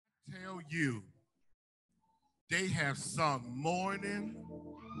tell you, they have sung morning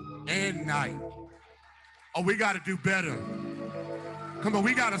and night. Oh, we got to do better. Come on,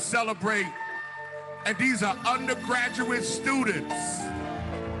 we got to celebrate. And these are undergraduate students.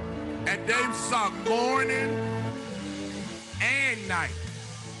 And they've sung morning and night.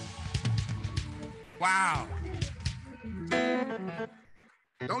 Wow.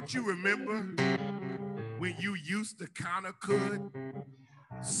 Don't you remember when you used to kind of could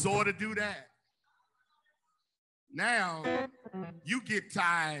sort of do that? Now, you get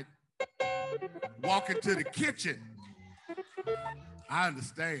tired walking to the kitchen. I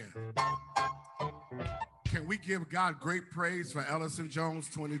understand. Can we give God great praise for Ellison Jones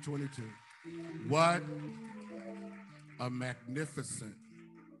 2022? What a magnificent,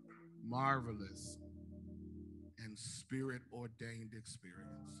 marvelous, and spirit-ordained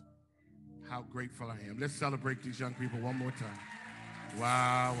experience. How grateful I am. Let's celebrate these young people one more time.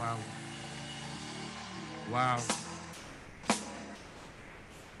 Wow, wow, wow.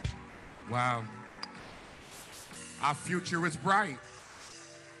 Wow. Our future is bright.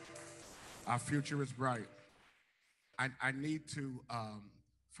 Our future is bright. I need to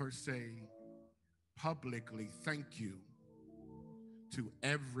first say publicly thank you to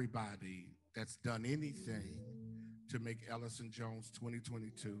everybody that's done anything to make Ellison Jones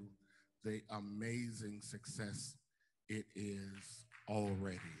 2022 the amazing success it is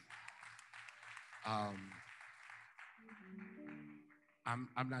already.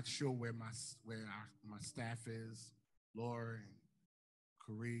 I'm not sure where my staff is, Laura and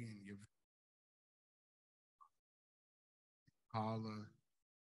Corey and your Paula,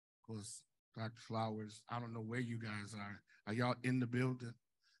 of course, Dr. Flowers. I don't know where you guys are. Are y'all in the building?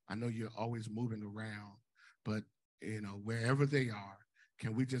 I know you're always moving around, but wherever they are,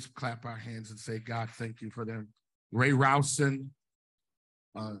 can we just clap our hands and say, God, thank you for them. Ray Rowson,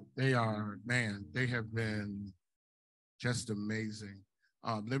 they have been just amazing.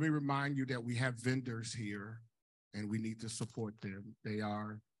 Let me remind you that we have vendors here and we need to support them.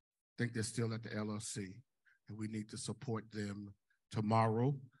 I think they're still at the LLC, and we need to support them.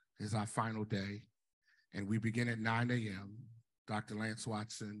 Tomorrow is our final day, and we begin at 9 a.m. Dr. Lance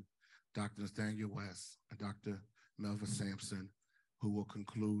Watson, Dr. Nathaniel West, and Dr. Melva Sampson, who will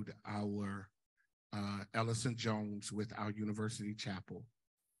conclude our Ellison Jones with our University Chapel.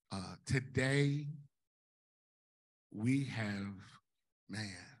 Today, we have,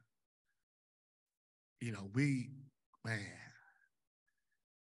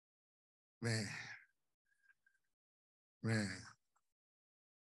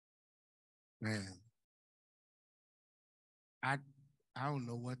 I don't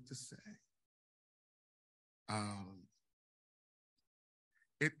know what to say.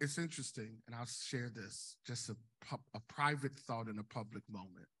 It's interesting, and I'll share this, just a private thought in a public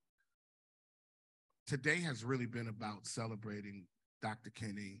moment. Today has really been about celebrating Dr.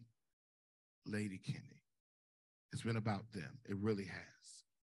 Kinney, Lady Kinney. It's been about them. It really has.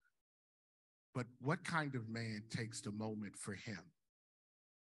 But what kind of man takes the moment for him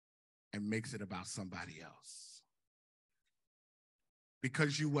and makes it about somebody else?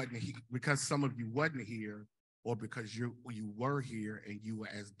 Because some of you wasn't here, or because you were here and you were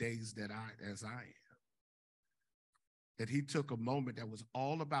as dazed as I am, that he took a moment that was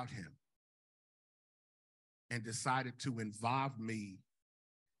all about him and decided to involve me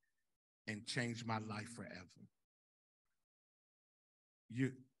and change my life forever.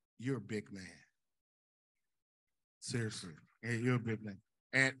 You're a big man. Seriously, you're a big man.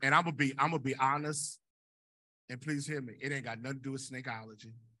 And I'm gonna be honest, and please hear me. It ain't got nothing to do with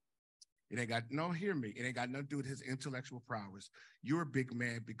snakeology. It ain't got nothing to do with his intellectual prowess. You're a big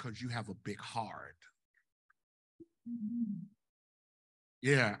man because you have a big heart.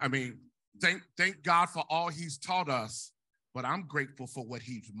 Yeah, I mean, thank God for all he's taught us, but I'm grateful for what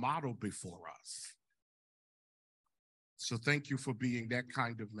he's modeled before us. So thank you for being that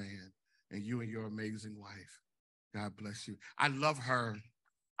kind of man, and you and your amazing wife. God bless you. I love her.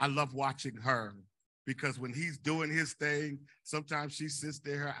 I love watching her, because when he's doing his thing, sometimes she sits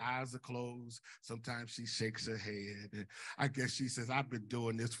there, her eyes are closed. Sometimes she shakes her head. I guess she says, I've been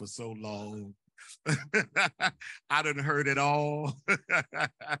doing this for so long. I done heard it all.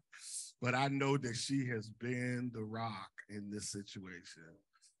 But I know that she has been the rock in this situation.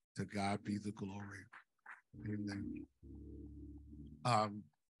 To God be the glory. Amen. I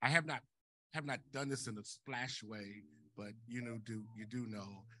have not done this in a splash way, but you do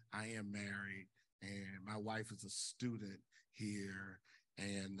know I am married, and my wife is a student here,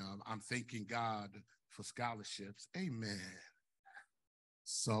 and I'm thanking God for scholarships. Amen.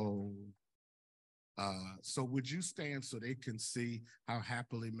 So So would you stand so they can see how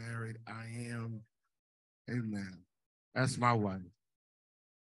happily married I am? Amen. That's my wife.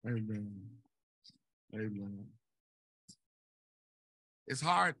 Amen. Amen. It's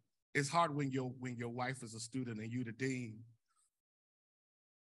hard. It's hard when your wife is a student and you the dean,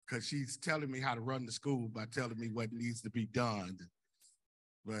 because she's telling me how to run the school by telling me what needs to be done.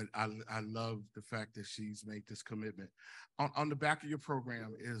 But I love the fact that she's made this commitment. On the back of your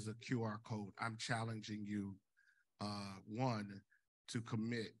program is a QR code. I'm challenging you, one, to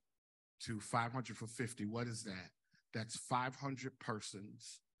commit to 500 for 50. What is that? That's 500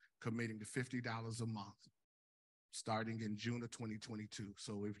 persons committing to $50 a month starting in June of 2022.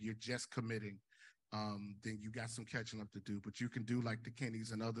 So if you're just committing, then you got some catching up to do. But you can do like the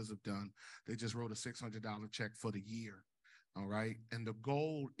Kennys and others have done. They just wrote a $600 check for the year. All right. And the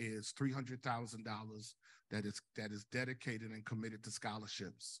goal is $300,000 that is dedicated and committed to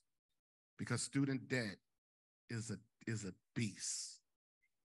scholarships, because student debt is a beast.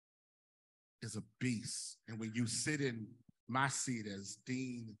 Is a beast. And when you sit in my seat as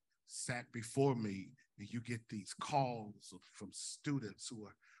dean sat before me, and you get these calls from students who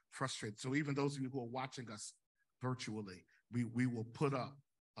are frustrated. So even those of you who are watching us virtually, we will put up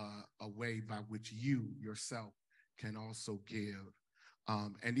a way by which you yourself can also give.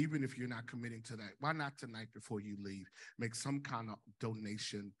 And even if you're not committing to that, why not tonight before you leave, make some kind of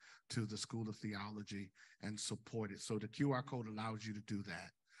donation to the School of Theology and support it. So the QR code allows you to do that.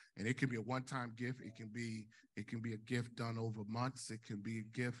 And it can be a one-time gift. It can be a gift done over months. It can be a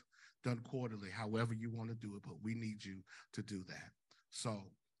gift done quarterly, however you want to do it, but we need you to do that. So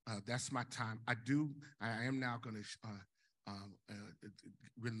that's my time. I am now going to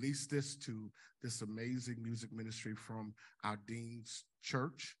release this to this amazing music ministry from our Dean's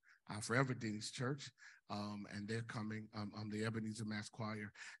Church, our Forever Dean's Church, and they're coming on the Ebenezer Mass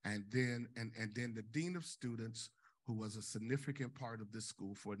Choir, and then the Dean of Students, who was a significant part of this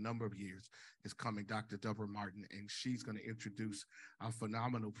school for a number of years, is coming, Dr. Deborah Martin, and she's going to introduce our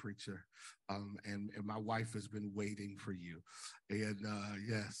phenomenal preacher. And my wife has been waiting for you. And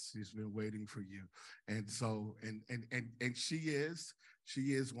yes, she's been waiting for you. And so, and she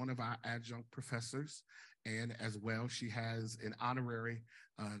is one of our adjunct professors. And as well, she has an honorary,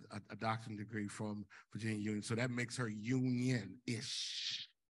 a doctorate degree from Virginia Union. So that makes her union-ish.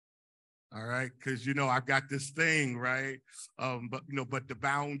 All right, because I've got this thing, right? But the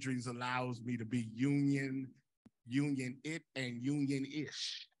boundaries allows me to be union it and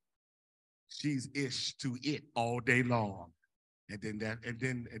union-ish. She's ish to it all day long. And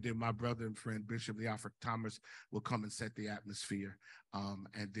then my brother and friend Bishop Leofric Thomas will come and set the atmosphere.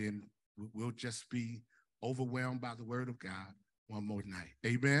 And then we'll just be overwhelmed by the word of God one more night.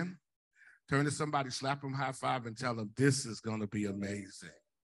 Amen. Turn to somebody, slap them, high five, and tell them this is going to be amazing.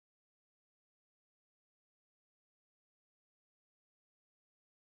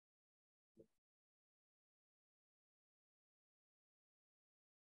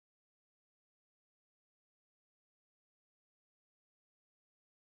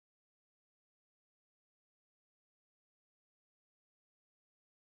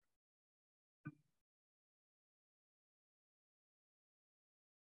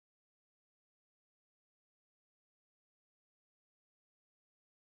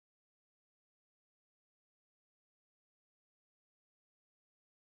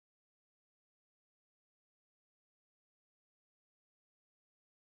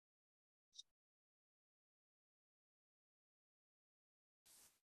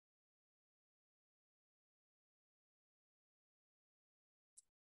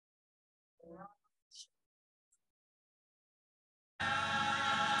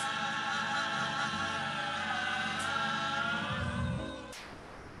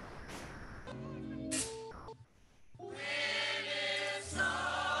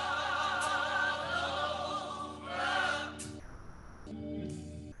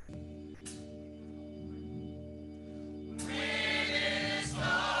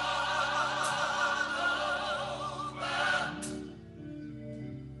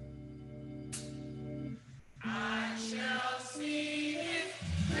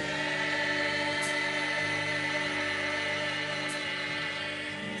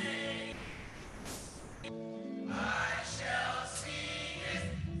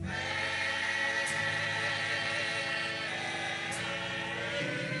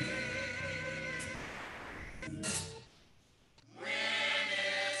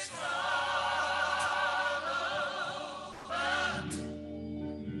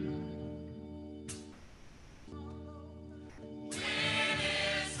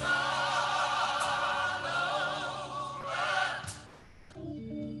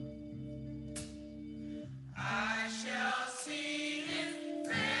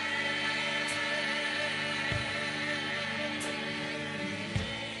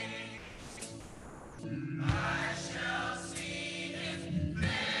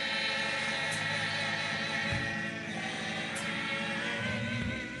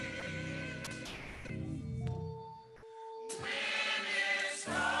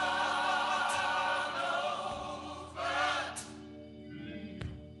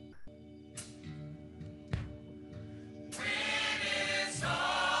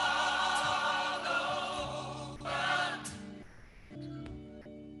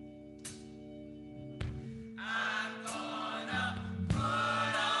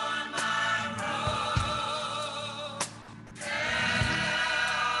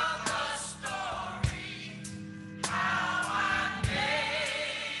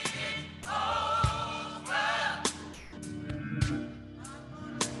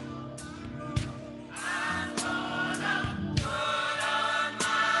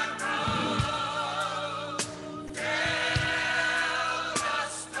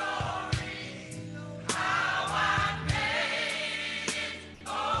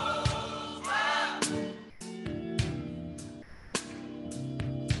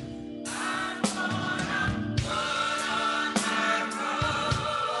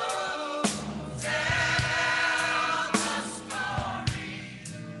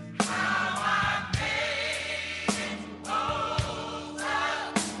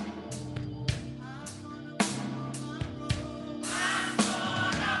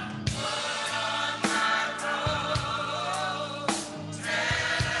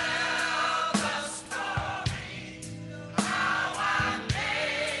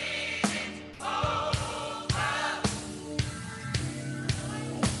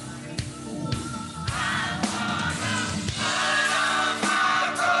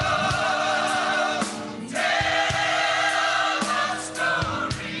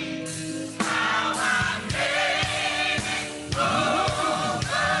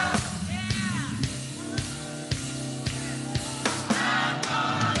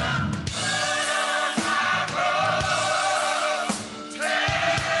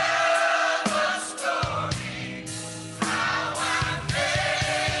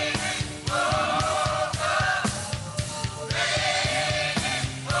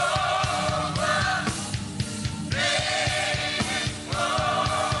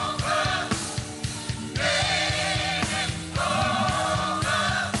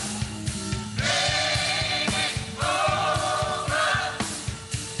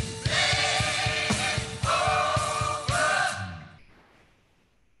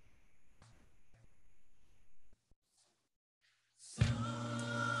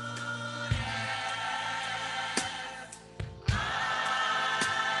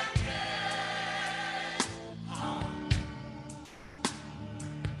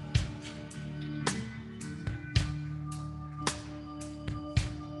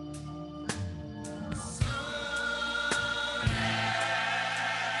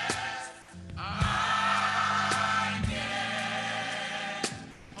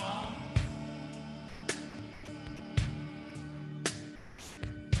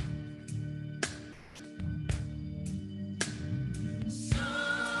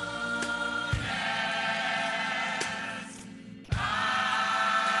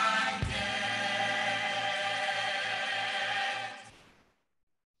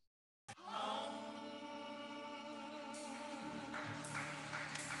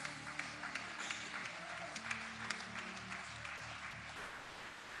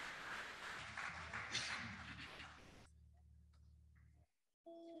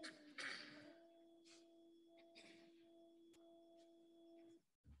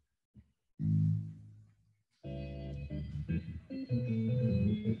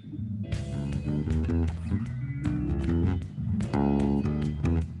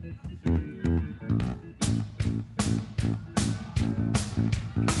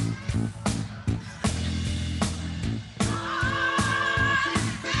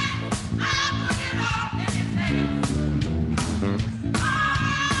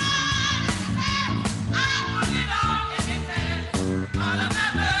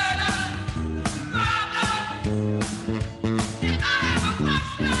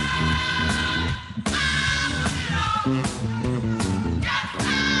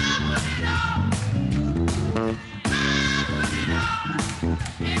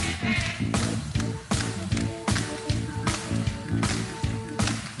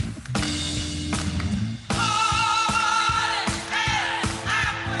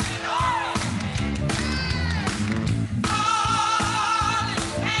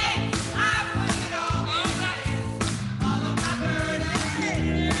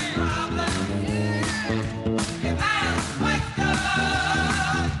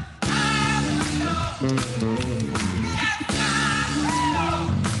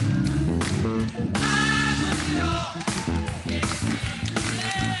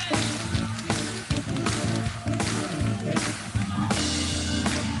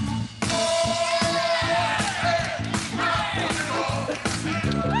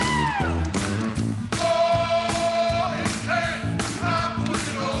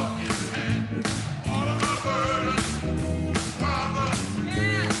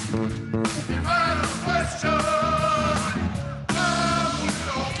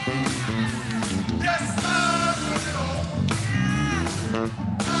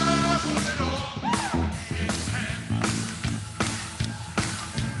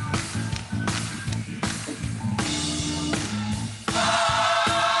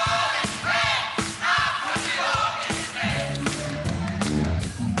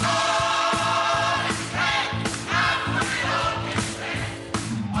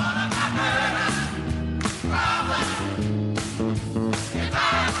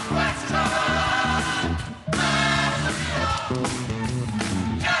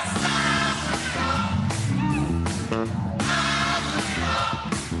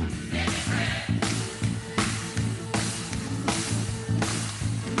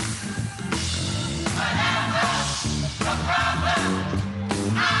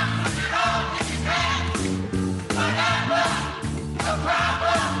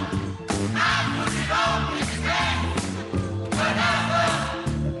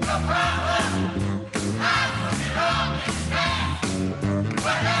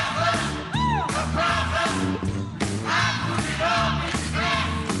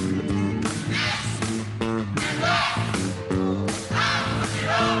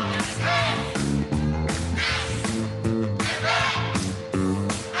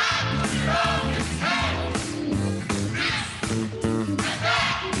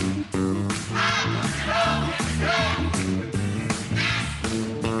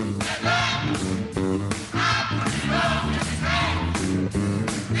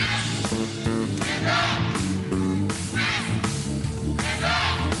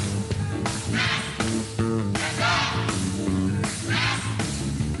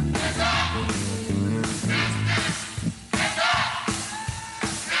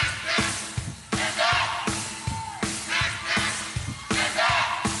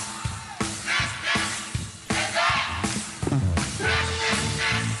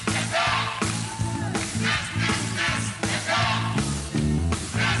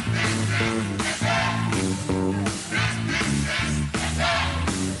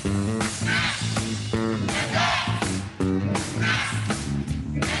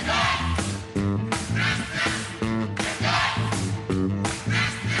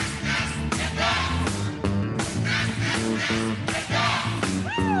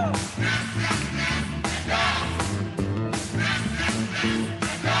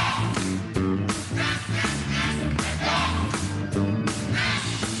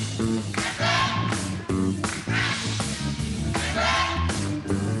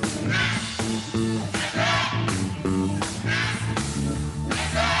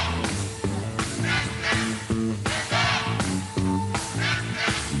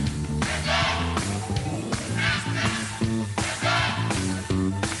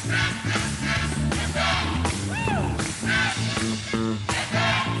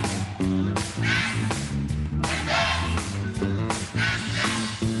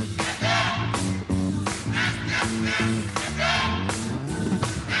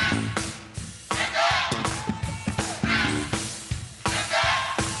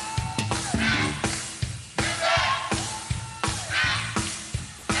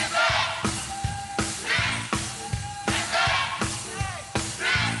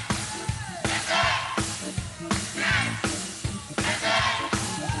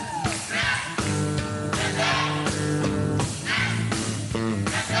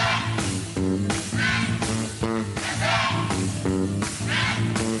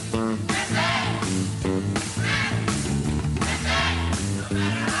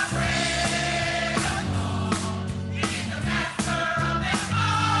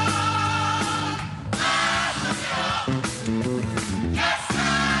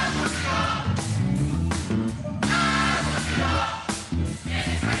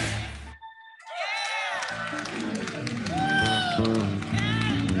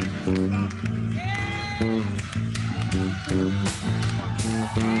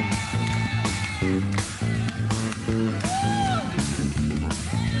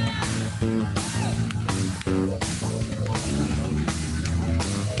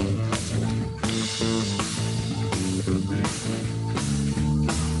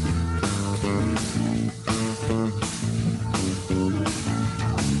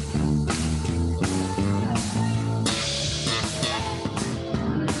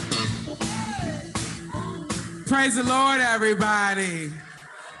 Praise the Lord, everybody.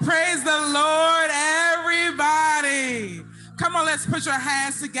 Praise the Lord, everybody. Come on, let's put your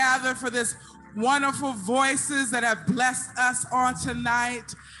hands together for this wonderful voices that have blessed us on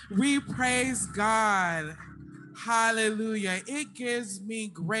tonight. We praise God. Hallelujah. It gives me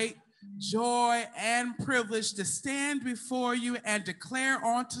great joy and privilege to stand before you and declare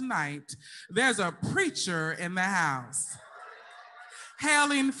on tonight, there's a preacher in the house.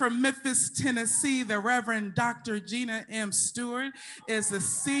 Hailing from Memphis, Tennessee, the Reverend Dr. Gina M. Stewart is the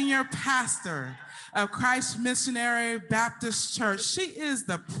senior pastor of Christ Missionary Baptist Church. She is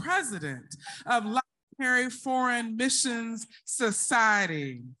the president of Library Foreign Missions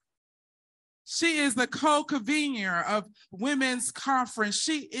Society. She is the co-convener of Women's Conference.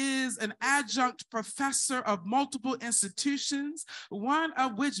 She is an adjunct professor of multiple institutions, one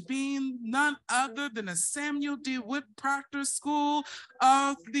of which being none other than the Samuel D. Wood Proctor School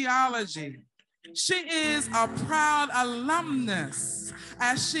of Theology. She is a proud alumnus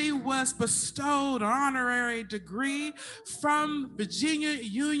as she was bestowed an honorary degree from Virginia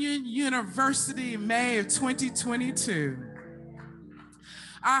Union University in May of 2022.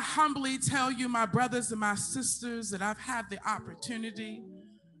 I humbly tell you, my brothers and my sisters, that I've had the opportunity,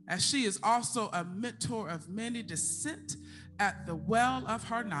 as she is also a mentor of many, to sit at the well of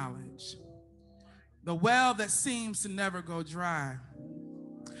her knowledge, the well that seems to never go dry,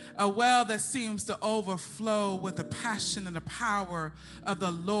 a well that seems to overflow with the passion and the power of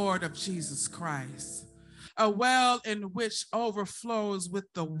the Lord of Jesus Christ, a well in which overflows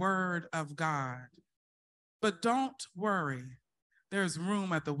with the word of God. But don't worry. There's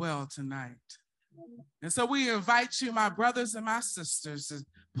room at the well tonight. And so we invite you, my brothers and my sisters, to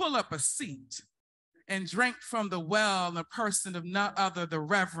pull up a seat and drink from the well in the person of none other, the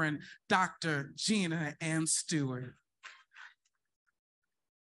Reverend Dr. Gina M. Stewart.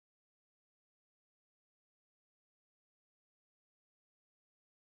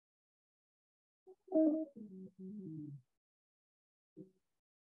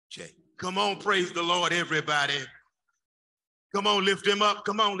 Jay, come on, praise the Lord, everybody. Come on, lift him up.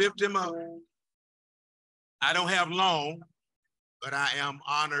 Come on, lift him up. I don't have long, but I am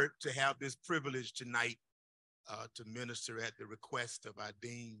honored to have this privilege tonight to minister at the request of our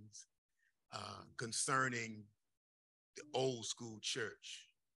deans concerning the old school church.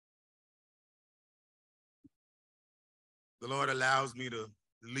 The Lord allows me to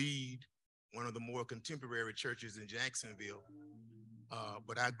lead one of the more contemporary churches in Jacksonville,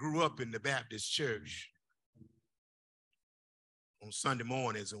 but I grew up in the Baptist church. On Sunday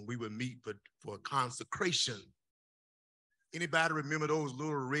mornings, and we would meet for consecration. Anybody remember those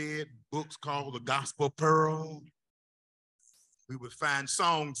little red books called the Gospel Pearl? We would find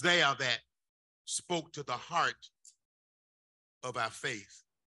songs there that spoke to the heart of our faith.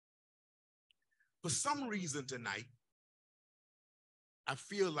 For some reason tonight, I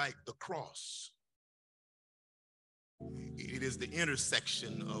feel like the cross, it is the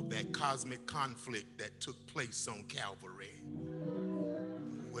intersection of that cosmic conflict that took place on Calvary,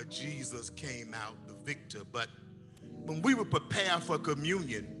 where Jesus came out the victor. But when we would prepare for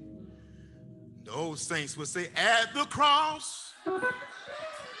communion, the old saints would say, at the cross,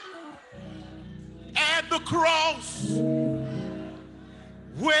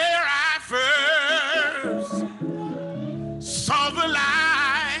 where I first saw the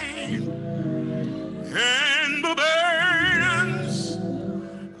light and the burdens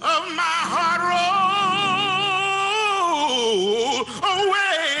of my heart roll away.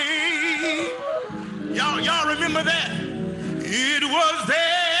 Y'all remember that? It was there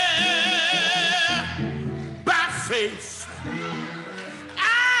by faith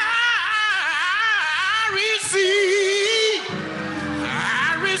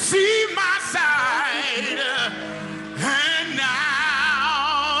I received my sight, and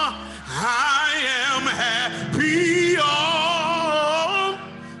now I am happy all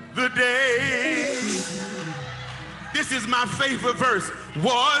the day. This is my favorite verse.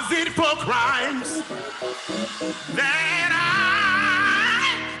 Was it for crimes that I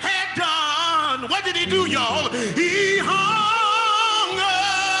had done? What did he do, y'all? He hung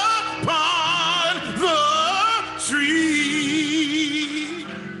upon the tree.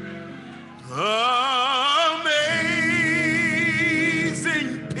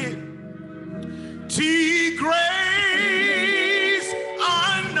 Amazing pity, grace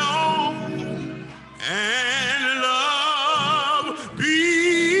unknown, and love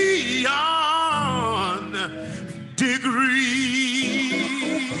beyond degree.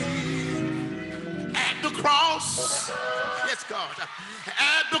 At the cross, yes, God,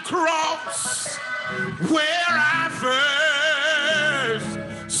 at the cross, where I first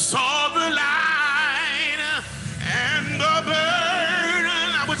saw the light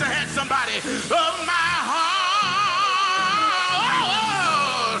somebody, of my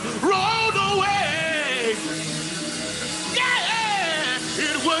heart rolled away. Yeah,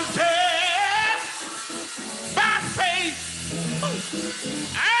 it was there by faith.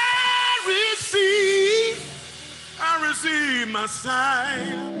 I received my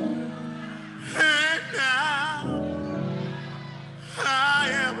sight, and now I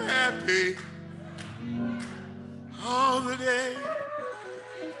am happy all the day.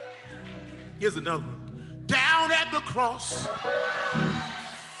 Here's another one. Down at the cross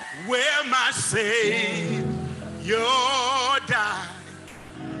where my Savior died.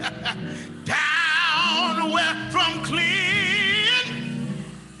 Down where from cleansing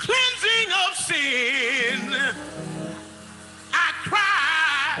of sin, I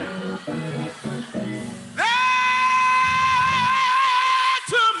cried. There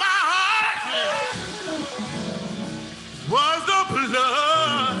to my heart was the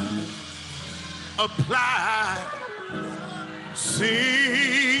blood applied.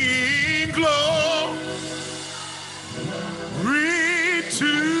 Sing glory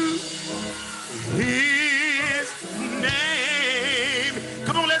to his name.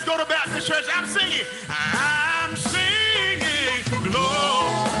 Come on, let's go to Baptist Church. I'm singing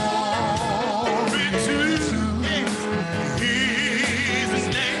glory to his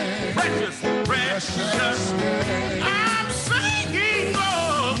name. Precious, precious. I'm singing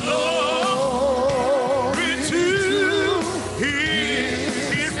glory to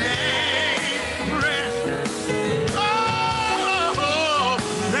his name. Oh,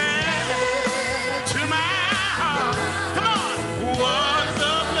 there to my heart. Come on. Was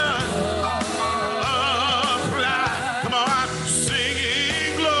the blood applied? Come on, I'm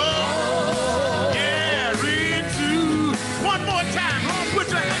singing glory to. One more time. Come on, put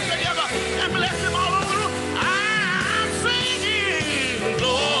your hands together and bless him all over the room. I'm singing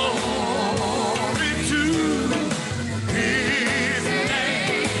glory to his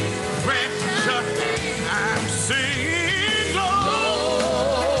name. Precious. I'm singing glory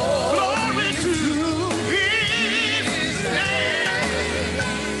to his name.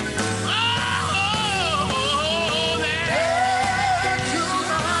 Oh, there to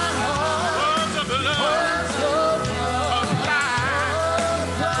my heart was the blood applied.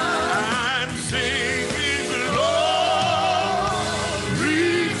 I'm singing glory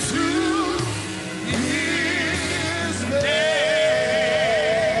to his name.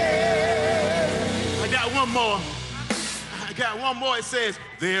 I got one more. It says,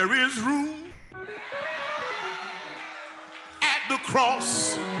 there is room at the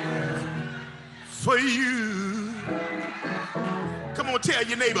cross for you. Come on, tell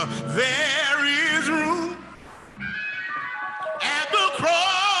your neighbor, there is room at the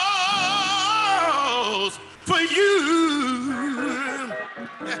cross for you.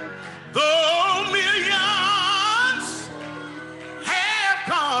 Though millions have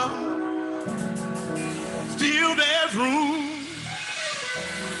come, still there's room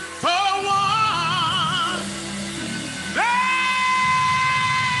for one. There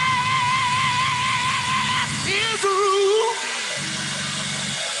is room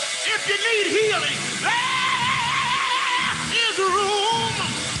if you need healing. There is room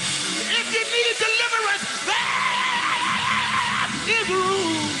if you need deliverance. There is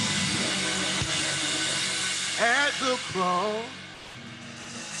room at the cross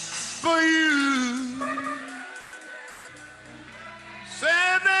for you.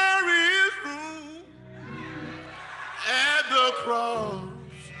 Say there is room at the cross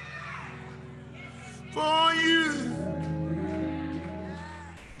for you.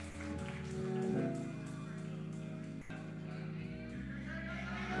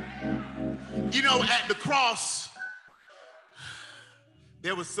 You know, at the cross,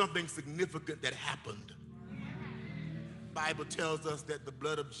 there was something significant that happened. The Bible tells us that the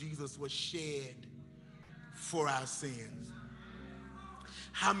blood of Jesus was shed for our sins.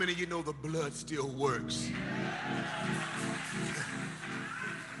 How many of you know the blood still works?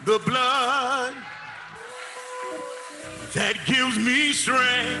 The blood that gives me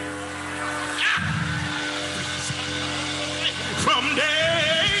strength from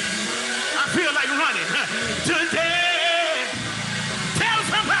day, I feel like running, today. Tell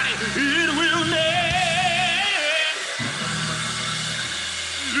somebody it will never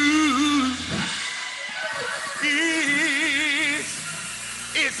lose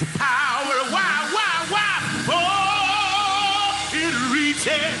its power. Why? Oh, it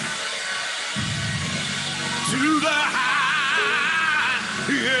reaches to the highest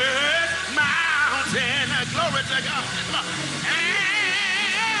mountain. Glory to God.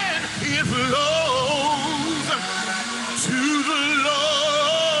 And it flows to the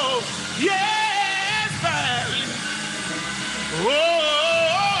low. Yeah.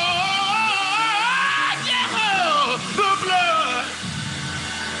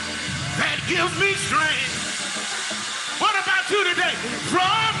 gives me strength. What about you today?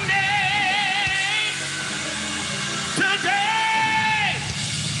 From day to day,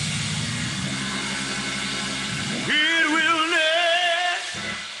 it will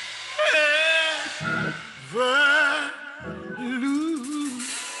never lose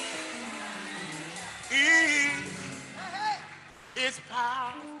its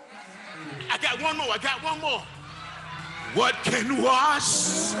power. I got one more. What can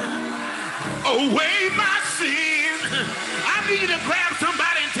wash away my sin? I need you to grab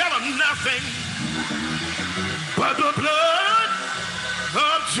somebody and tell them nothing but the blood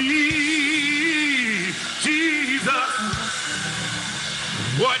of Jesus.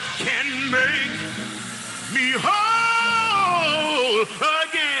 What can make me whole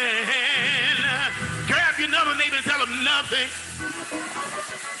again? Grab your number, neighbor, and tell them nothing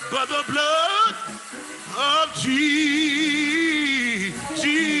but the blood of Jesus.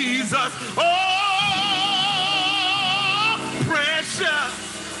 Oh, precious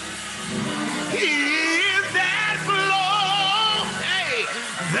is that flow, hey,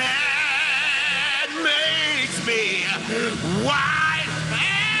 that makes me white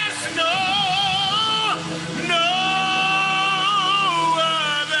as snow. No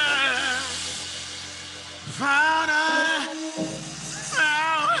other found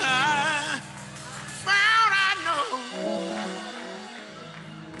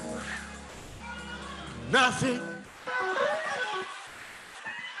nothing.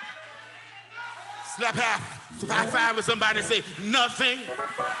 Slap high five with somebody and say, nothing.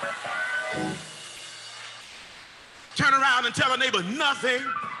 Turn around and tell a neighbor, nothing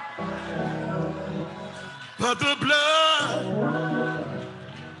but the blood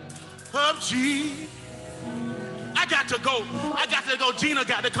of Jesus. I got to go. Gina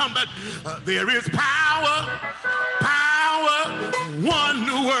got to come back. There is power, one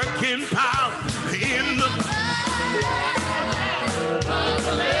working power in the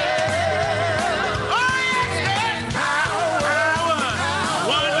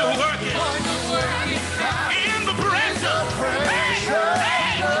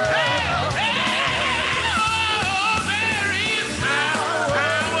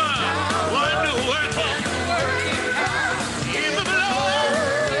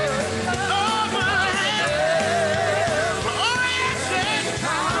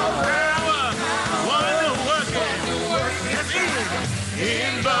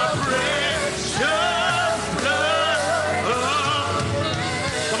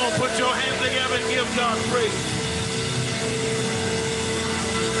God praise.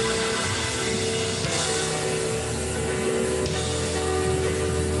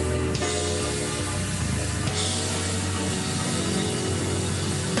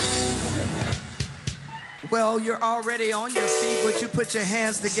 Well, you're already on your feet. Would you put your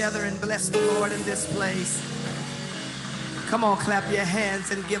hands together and bless the Lord in this place? Come on, clap your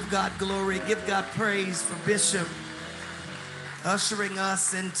hands and give God glory. Give God praise for Bishop ushering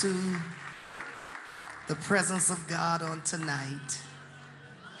us into the presence of God on tonight.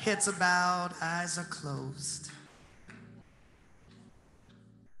 Heads are bowed, eyes are closed.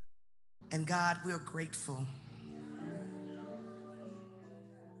 And God, we're grateful.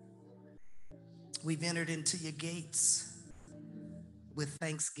 We've entered into your gates with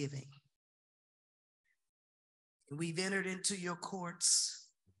thanksgiving. We've entered into your courts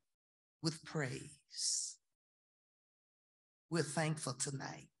with praise. We're thankful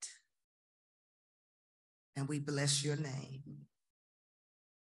tonight. And we bless your name.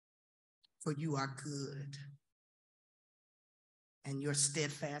 For you are good. And your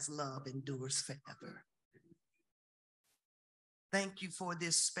steadfast love endures forever. Thank you for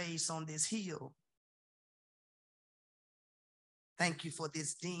this space on this hill. Thank you for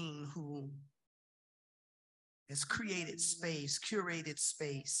this dean who has created space, curated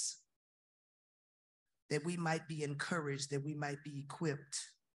space, that we might be encouraged, that we might be equipped,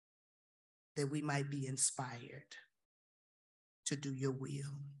 that we might be inspired to do your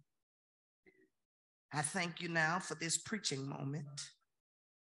will. I thank you now for this preaching moment.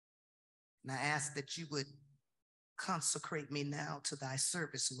 And I ask that you would consecrate me now to thy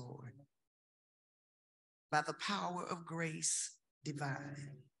service, Lord, by the power of grace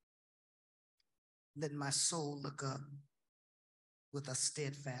divine. Let my soul look up with a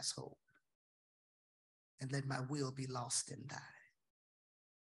steadfast hope, and let my will be lost in thy.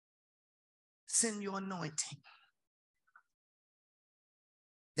 Send your anointing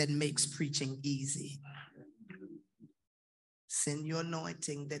that makes preaching easy. Send your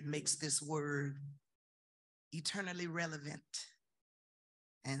anointing that makes this word eternally relevant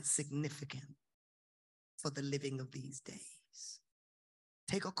and significant for the living of these days.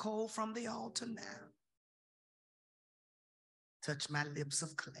 Take a coal from the altar now. Touch my lips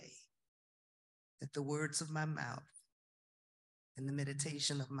of clay, that the words of my mouth and the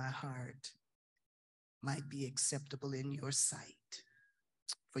meditation of my heart might be acceptable in your sight.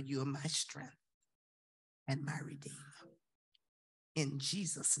 For you are my strength and my redeemer. In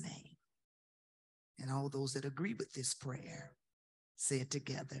Jesus' name. And all those that agree with this prayer, say it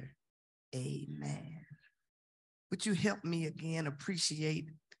together. Amen. Would you help me again appreciate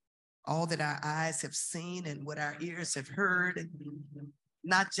all that our eyes have seen and what our ears have heard, and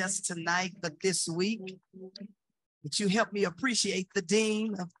not just tonight, but this week? Would you help me appreciate the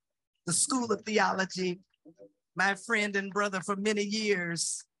dean of the School of Theology, my friend and brother for many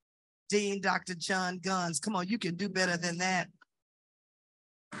years, Dean Dr. John Guns. Come on, you can do better than that.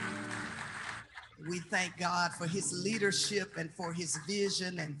 We thank God for his leadership and for his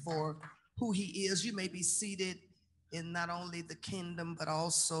vision and for who he is. You may be seated in not only the kingdom, but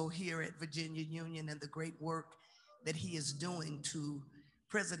also here at Virginia Union and the great work that he is doing to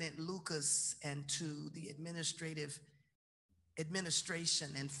President Lucas and to the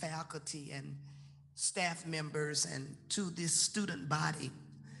administration and faculty and staff members and to this student body,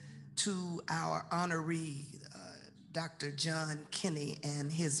 to our honoree, Dr. John Kinney and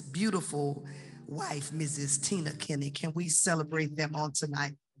his beautiful wife, Mrs. Tina Kinney. Can we celebrate them on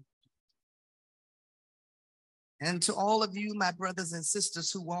tonight? And to all of you, my brothers and sisters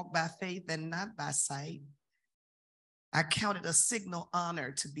who walk by faith and not by sight, I count it a signal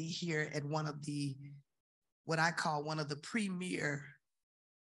honor to be here at one of the, what I call one of the premier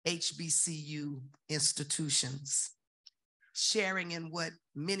HBCU institutions, sharing in what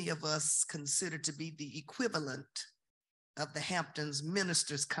many of us consider to be the equivalent of the Hamptons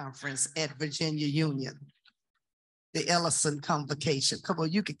Ministers Conference at Virginia Union, the Ellison Convocation. Come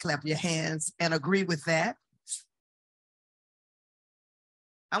on, you can clap your hands and agree with that.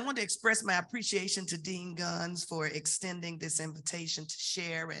 I want to express my appreciation to Dean Guns for extending this invitation to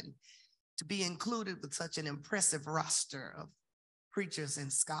share and to be included with such an impressive roster of preachers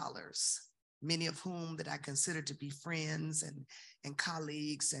and scholars, many of whom that I consider to be friends and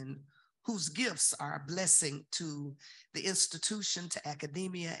colleagues, and whose gifts are a blessing to the institution, to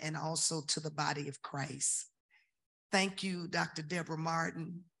academia, and also to the body of Christ. Thank you, Dr. Deborah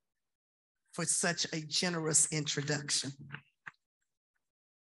Martin, for such a generous introduction.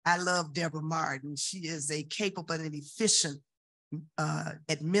 I love Deborah Martin. She is a capable and efficient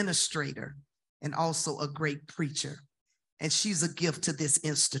administrator and also a great preacher. And she's a gift to this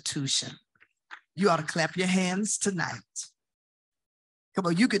institution. You ought to clap your hands tonight. Come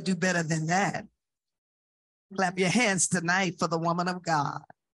on, you could do better than that. Clap your hands tonight for the woman of God.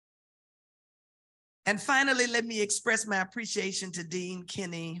 And finally, let me express my appreciation to Dean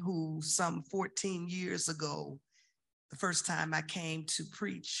Kinney, who some 14 years ago, the first time I came to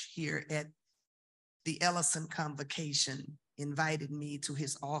preach here at the Ellison Convocation, invited me to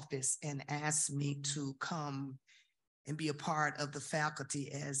his office and asked me to come and be a part of the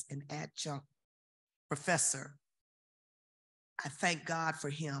faculty as an adjunct professor. I thank God for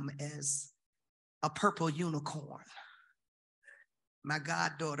him as a purple unicorn. My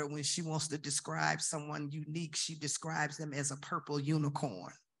goddaughter, when she wants to describe someone unique, she describes them as a purple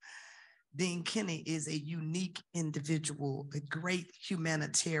unicorn. Dean Kinney is a unique individual, a great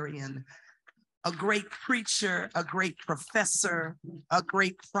humanitarian, a great preacher, a great professor, a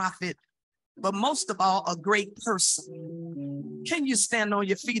great prophet, but most of all, a great person. Can you stand on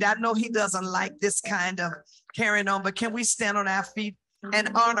your feet? I know he doesn't like this kind of carrying on, but can we stand on our feet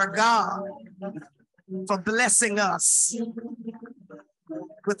and honor God for blessing us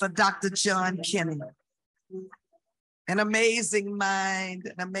with a Dr. John Kinney? An amazing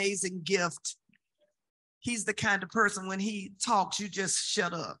mind, an amazing gift. He's the kind of person when he talks, you just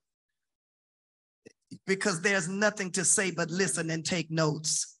shut up, because there's nothing to say but listen and take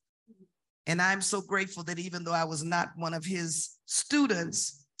notes. And I'm so grateful that even though I was not one of his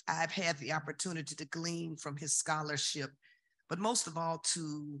students, I've had the opportunity to glean from his scholarship, but most of all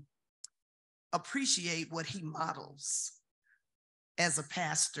to appreciate what he models as a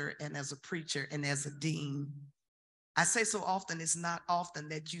pastor and as a preacher and as a dean. I say so often, it's not often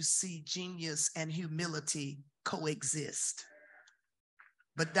that you see genius and humility coexist.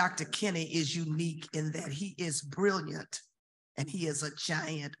 But Dr. Kinney is unique in that he is brilliant and he is a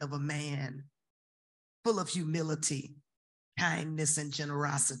giant of a man, full of humility, kindness, and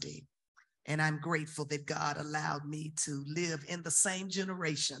generosity. And I'm grateful that God allowed me to live in the same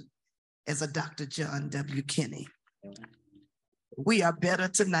generation as a Dr. John W. Kinney. We are better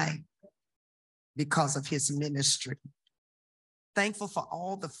tonight because of his ministry. Thankful for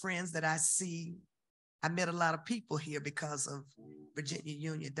all the friends that I see I met a lot of people here because of Virginia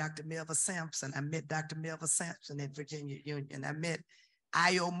Union. Dr. Melva Sampson. I met Dr. Melva Sampson at Virginia Union. I met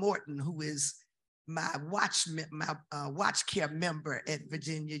I.O. Morton, who is my watch care member at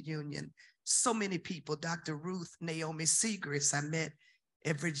Virginia Union. So many people. Dr. Ruth Naomi Segrist, I met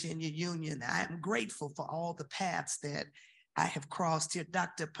at Virginia Union. I am grateful for all the paths that I have crossed here.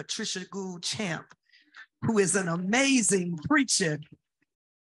 Dr. Patricia Gould Champ, who is an amazing preacher,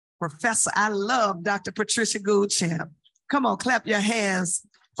 professor. I love Dr. Patricia Gould Champ. Come on, clap your hands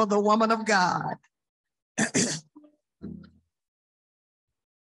for the woman of God.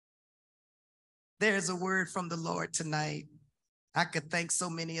 There's a word from the Lord tonight. I could thank so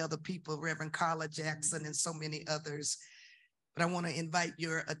many other people, Reverend Carla Jackson and so many others, but I want to invite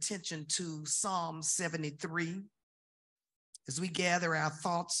your attention to Psalm 73 as we gather our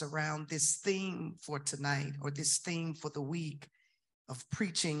thoughts around this theme for tonight, or this theme for the week of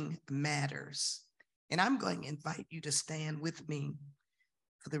preaching matters. And I'm going to invite you to stand with me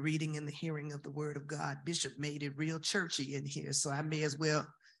for the reading and the hearing of the word of God. Bishop made it real churchy in here, so I may as well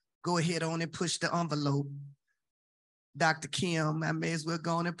go ahead on and push the envelope. Dr. Kim, I may as well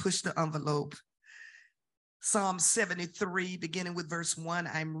go on and push the envelope. Psalm 73, beginning with verse 1,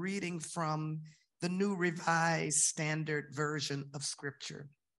 I'm reading from the New Revised Standard Version of Scripture.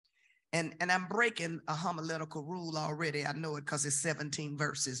 And I'm breaking a homiletical rule already. I know it because it's 17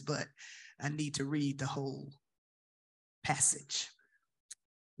 verses, but I need to read the whole passage.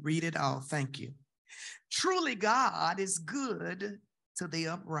 Read it all. Thank you. Truly, God is good to the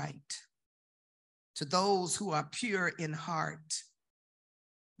upright, to those who are pure in heart.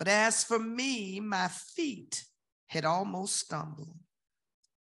 But as for me, my feet had almost stumbled.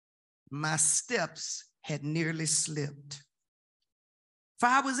 My steps had nearly slipped. For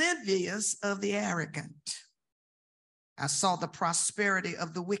I was envious of the arrogant. I saw the prosperity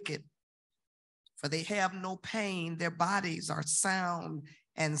of the wicked, for they have no pain. Their bodies are sound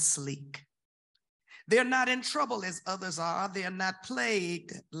and sleek. They're not in trouble as others are. They are not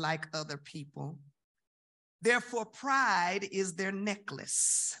plagued like other people. Therefore, pride is their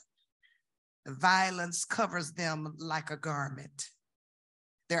necklace. Violence covers them like a garment.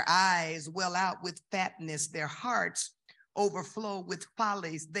 Their eyes well out with fatness. Their hearts overflow with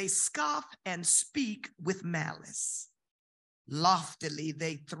follies. They scoff and speak with malice. Loftily,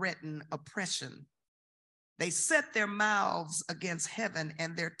 they threaten oppression. They set their mouths against heaven,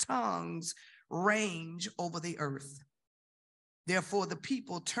 and their tongues range over the earth. Therefore, the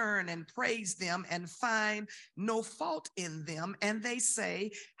people turn and praise them and find no fault in them. And they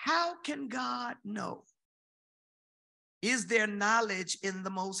say, how can God know? Is there knowledge in the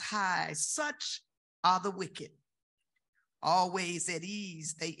Most High? Such are the wicked. Always at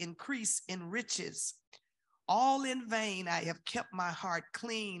ease, they increase in riches. All in vain, I have kept my heart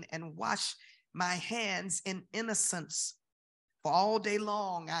clean and washed my hands in innocence. For all day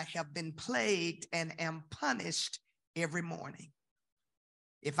long, I have been plagued and am punished every morning.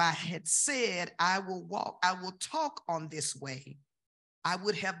 If I had said, I will talk on this way, I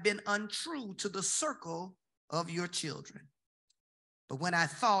would have been untrue to the circle of your children. But when I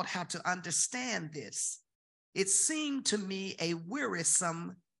thought how to understand this, it seemed to me a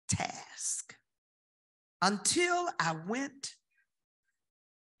wearisome task until I went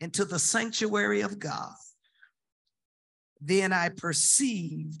into the sanctuary of God. Then I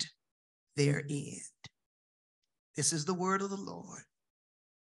perceived their end. This is the word of the Lord.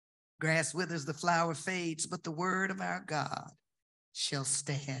 Grass withers, the flower fades, but the word of our God shall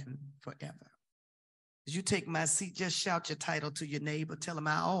stand forever. As you take my seat, just shout your title to your neighbor. Tell him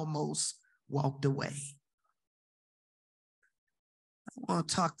I almost walked away. I want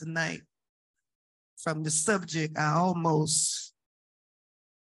to talk tonight from the subject, I almost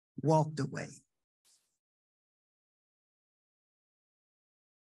walked away.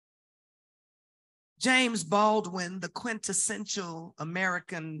 James Baldwin, the quintessential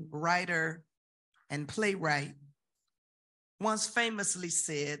American writer and playwright, once famously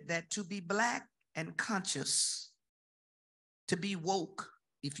said that to be Black and conscious, to be woke,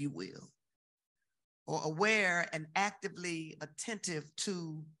 if you will, or aware and actively attentive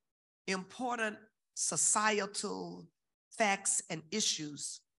to important societal facts and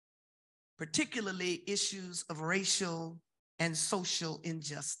issues, particularly issues of racial and social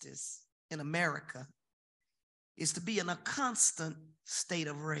injustice in America, is to be in a constant state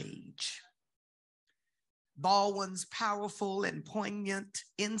of rage. Baldwin's powerful and poignant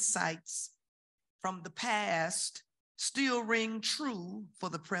insights from the past still ring true for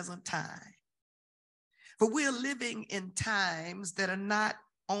the present time. For we're living in times that are not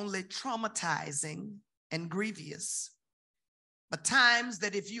only traumatizing and grievous, but times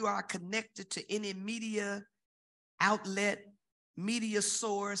that if you are connected to any media outlet, media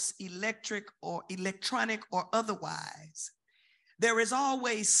source, electric or electronic or otherwise, there is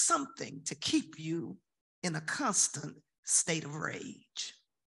always something to keep you in a constant state of rage.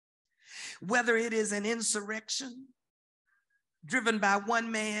 Whether it is an insurrection driven by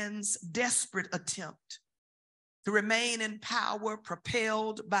one man's desperate attempt to remain in power,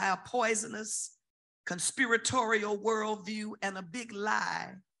 propelled by a poisonous, conspiratorial worldview and a big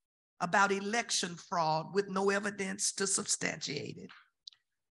lie about election fraud with no evidence to substantiate it,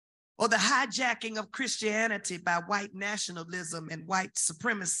 or the hijacking of Christianity by white nationalism and white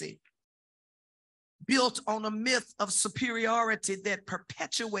supremacy, built on a myth of superiority that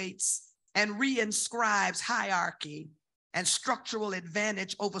perpetuates and reinscribes hierarchy and structural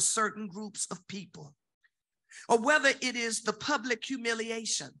advantage over certain groups of people, or whether it is the public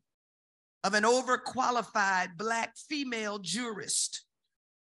humiliation of an overqualified Black female jurist,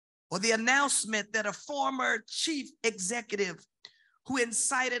 or the announcement that a former chief executive who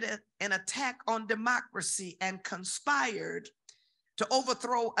incited an attack on democracy and conspired to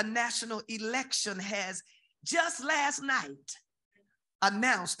overthrow a national election has just last night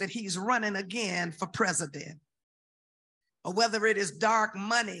announced that he's running again for president, or whether it is dark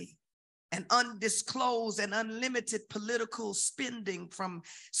money and undisclosed and unlimited political spending from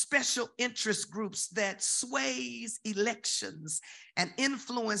special interest groups that sways elections and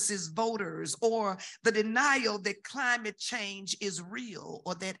influences voters, or the denial that climate change is real,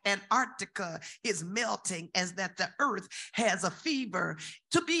 or that Antarctica is melting, as that the earth has a fever.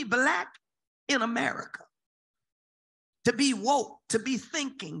 To be Black in America, to be woke, to be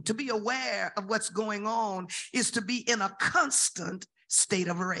thinking, to be aware of what's going on, is to be in a constant state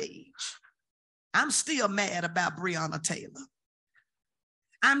of rage. I'm still mad about Breonna Taylor.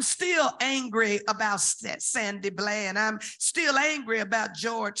 I'm still angry about Sandy Bland. I'm still angry about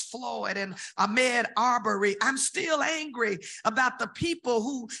George Floyd and Ahmaud Arbery. I'm still angry about the people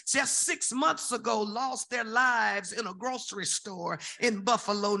who just 6 months ago lost their lives in a grocery store in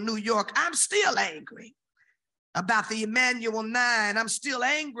Buffalo, New York. I'm still angry about the Emmanuel 9. I'm still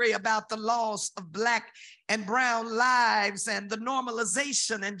angry about the loss of Black and brown lives and the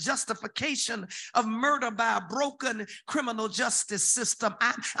normalization and justification of murder by a broken criminal justice system.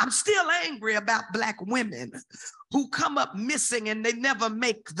 I'm still angry about Black women who come up missing and they never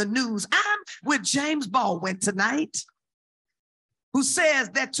make the news. I'm with James Baldwin tonight, who says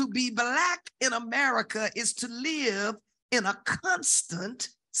that to be Black in America is to live in a constant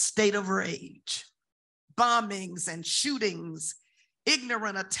state of rage. Bombings and shootings,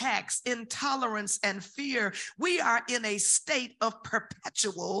 ignorant attacks, intolerance and fear. We are in a state of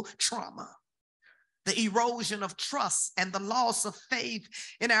perpetual trauma. The erosion of trust and the loss of faith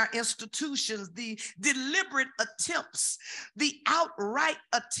in our institutions, the deliberate attempts, the outright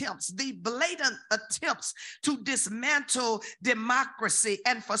attempts, the blatant attempts to dismantle democracy.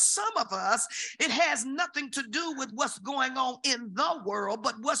 And for some of us, it has nothing to do with what's going on in the world,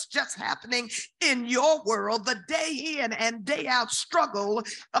 but what's just happening in your world. The day in and day out struggle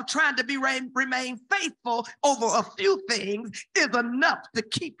of trying to remain faithful over a few things is enough to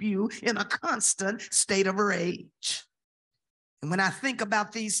keep you in a constant state of rage. And when I think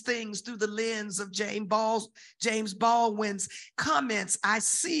about these things through the lens of James Baldwin's comments, I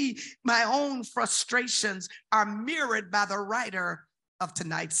see my own frustrations are mirrored by the writer of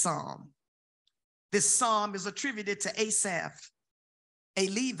tonight's psalm. This psalm is attributed to Asaph, a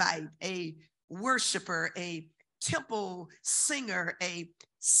Levite, a worshiper, a temple singer, a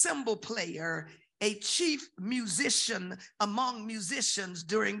cymbal player, a chief musician among musicians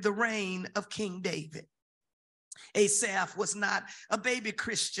during the reign of King David. Asaph was not a baby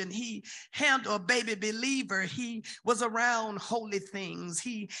Christian. He handled a baby believer. He was around holy things.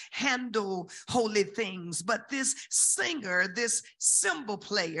 He handled holy things. But this singer, this cymbal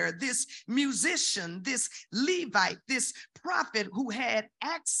player, this musician, this Levite, this prophet who had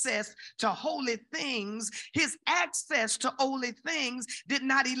access to holy things, his access to holy things did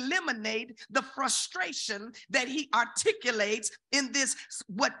not eliminate the frustration that he articulates in this,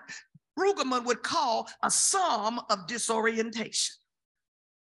 what Brueggemann would call a psalm of disorientation.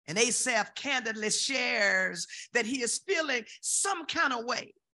 And Asaph candidly shares that he is feeling some kind of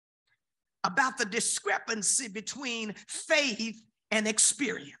way about the discrepancy between faith and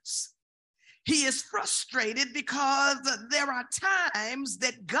experience. He is frustrated because there are times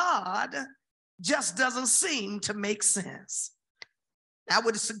that God just doesn't seem to make sense. I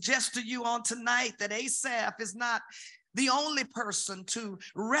would suggest to you on tonight that Asaph is not the only person to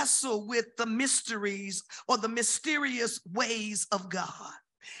wrestle with the mysteries or the mysterious ways of God.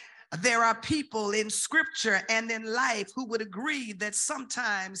 There are people in scripture and in life who would agree that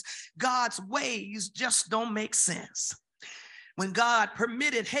sometimes God's ways just don't make sense. When God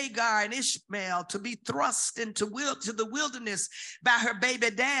permitted Hagar and Ishmael to be thrust into the wilderness by her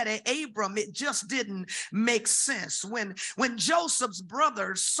baby daddy, Abram, it just didn't make sense. When Joseph's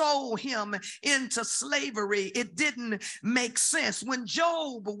brothers sold him into slavery, it didn't make sense. When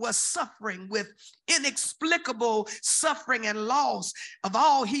Job was suffering with inexplicable suffering and loss of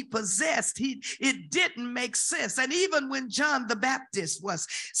all he possessed, it didn't make sense. And even when John the Baptist was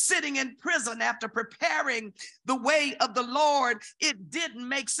sitting in prison after preparing the way of the Lord, it didn't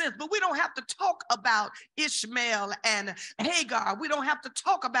make sense. But we don't have to talk about Ishmael and Hagar. We don't have to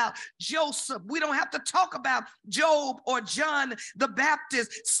talk about Joseph. We don't have to talk about Job or John the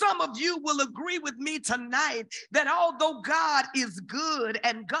Baptist. Some of you will agree with me tonight that although God is good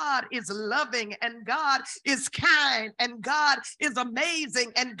and God is loving and God is kind and God is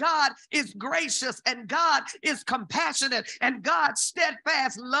amazing and God is gracious and God is compassionate and God's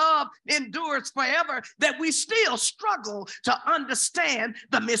steadfast love endures forever, that we still struggle to understand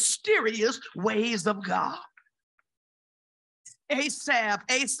the mysterious ways of God.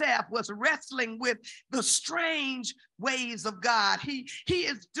 Asaph was wrestling with the strange ways of God. He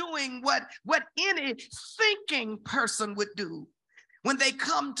is doing what any thinking person would do when they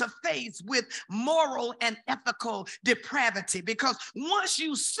come to face with moral and ethical depravity, because once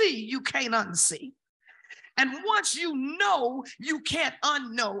you see, you can't unsee. And once you know, you can't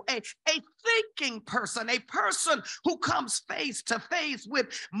unknow. A thinking person, a person who comes face to face with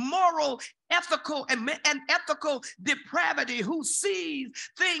moral, ethical, and ethical depravity, who sees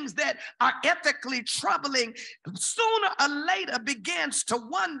things that are ethically troubling, sooner or later begins to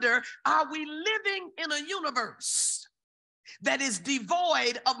wonder, are we living in a universe that is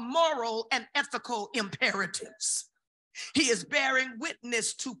devoid of moral and ethical imperatives? He is bearing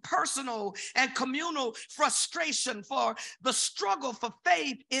witness to personal and communal frustration, for the struggle for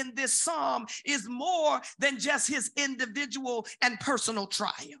faith in this psalm is more than just his individual and personal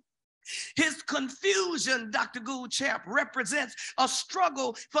triumph. His confusion, Dr. Gould-Champ, represents a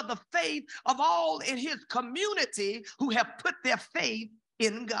struggle for the faith of all in his community who have put their faith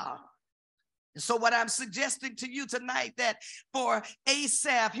in God. And so what I'm suggesting to you tonight, that for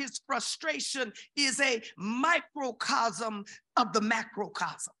Asaph, his frustration is a microcosm of the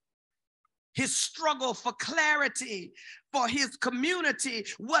macrocosm. His struggle for clarity for his community,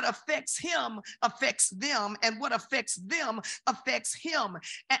 what affects him affects them, and what affects them affects him.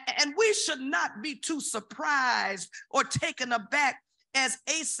 And we should not be too surprised or taken aback as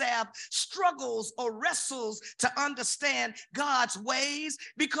Asaph struggles or wrestles to understand God's ways,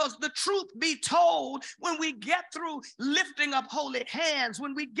 because the truth be told, when we get through lifting up holy hands,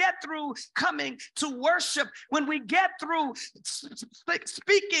 when we get through coming to worship, when we get through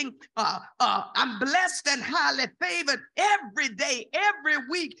speaking, I'm blessed and highly favored, every day, every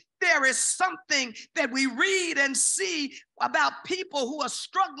week, there is something that we read and see about people who are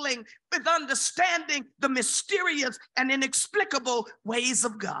struggling with understanding the mysterious and inexplicable ways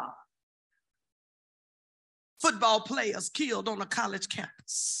of God. Football players killed on a college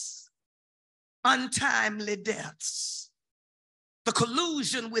campus, untimely deaths, the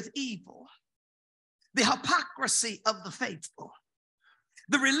collusion with evil, the hypocrisy of the faithful,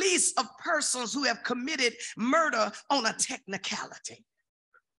 the release of persons who have committed murder on a technicality,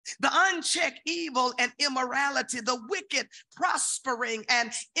 the unchecked evil and immorality, the wicked prospering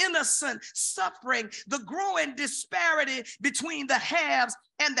and innocent suffering, the growing disparity between the haves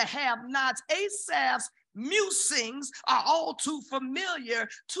and the have-nots. Asaph's musings are all too familiar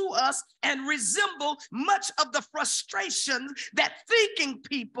to us and resemble much of the frustrations that thinking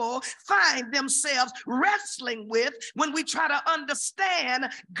people find themselves wrestling with when we try to understand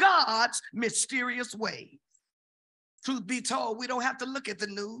God's mysterious ways. Truth be told, we don't have to look at the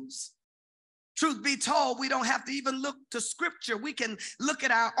news. Truth be told, we don't have to even look to scripture. We can look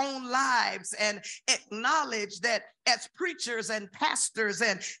at our own lives and acknowledge that as preachers and pastors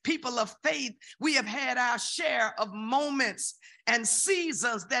and people of faith, we have had our share of moments and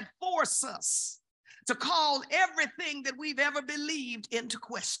seasons that force us to call everything that we've ever believed into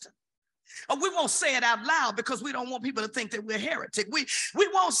question. We won't say it out loud because we don't want people to think that we're heretic. We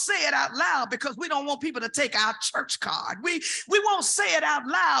won't say it out loud because we don't want people to take our church card. We won't say it out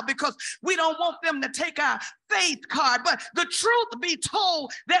loud because we don't want them to take our faith card. But the truth be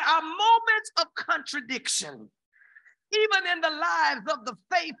told, there are moments of contradiction, even in the lives of the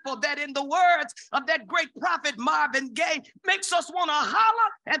faithful, that in the words of that great prophet Marvin Gaye, makes us want to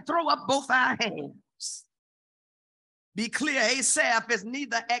holler and throw up both our hands. Be clear, Asaph is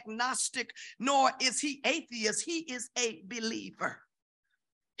neither agnostic nor is he atheist. He is a believer.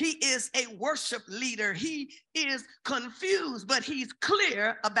 He is a worship leader. He is confused, but he's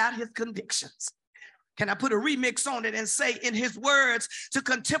clear about his convictions. Can I put a remix on it and say, in his words, to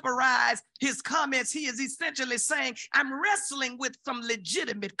contemporize his comments, he is essentially saying, I'm wrestling with some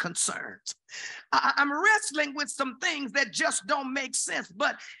legitimate concerns. I'm wrestling with some things that just don't make sense.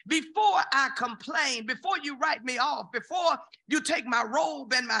 But before I complain, before you write me off, before you take my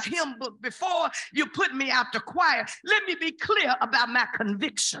robe and my hymn book, before you put me out the choir, let me be clear about my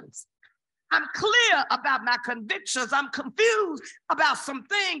convictions. I'm clear about my convictions. I'm confused about some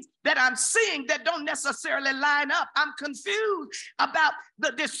things that I'm seeing that don't necessarily line up. I'm confused about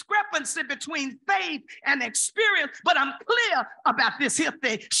the discrepancy between faith and experience, but I'm clear about this here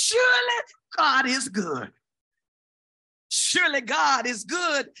thing. Surely God is good. Surely God is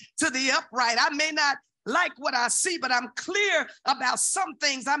good to the upright. I may not like what I see, but I'm clear about some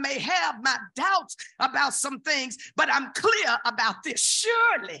things. I may have my doubts about some things, but I'm clear about this.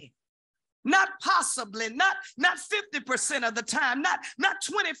 Surely. Not possibly, not 50% of the time, not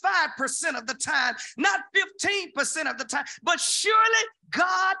 25% of the time, not 15% of the time, but surely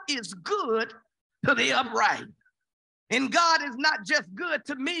God is good to the upright. And God is not just good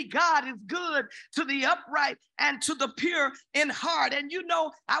to me, God is good to the upright and to the pure in heart. And you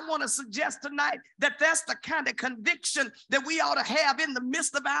know, I want to suggest tonight that that's the kind of conviction that we ought to have in the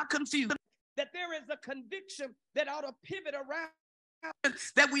midst of our confusion, that there is a conviction that ought to pivot around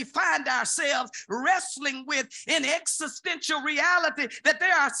that we find ourselves wrestling with in existential reality, that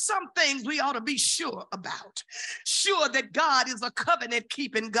there are some things we ought to be sure about. Sure that God is a covenant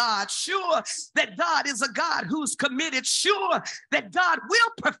keeping God. Sure that God is a God who's committed. Sure that God will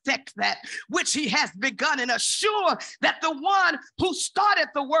perfect that which he has begun in us. Sure that the one who started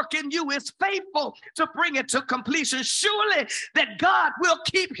the work in you is faithful to bring it to completion. Surely that God will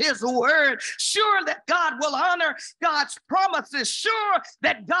keep his word. Sure that God will honor God's promises. Sure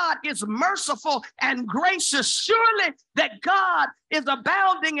that God is merciful and gracious. Surely that God is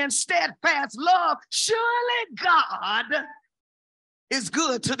abounding in steadfast love. Surely God is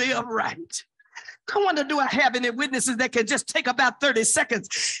good to the upright. I wonder, do I have any witnesses that can just take about 30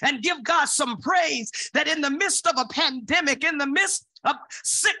 seconds and give God some praise that in the midst of a pandemic, in the midst of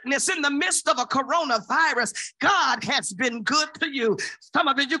sickness, in the midst of a coronavirus, God has been good to you. Some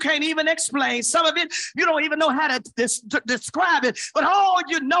of it you can't even explain. Some of it you don't even know how to describe it. But all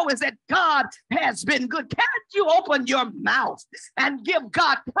you know is that God has been good. Can't you open your mouth and give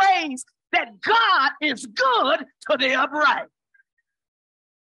God praise that God is good to the upright?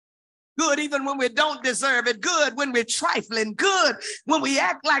 Good even when we don't deserve it. Good when we're trifling. Good when we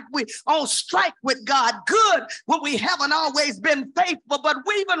act like we're on strike with God. Good when we haven't always been faithful. But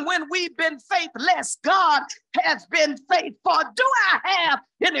even when we've been faithless, God has been faithful. Do I have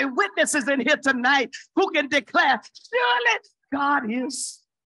any witnesses in here tonight who can declare, surely God is?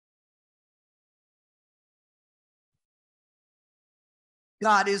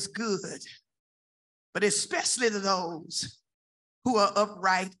 God is good, but especially to those who are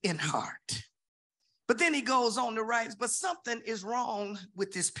upright in heart. But then he goes on to write, but something is wrong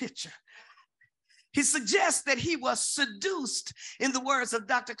with this picture. He suggests that he was seduced, in the words of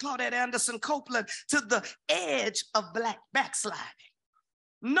Dr. Claudette Anderson Copeland, to the edge of backsliding.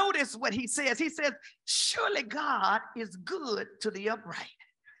 Notice what he says. He says, surely God is good to the upright,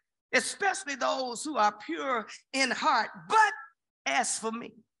 especially those who are pure in heart. But as for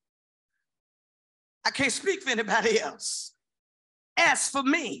me, I can't speak for anybody else. As for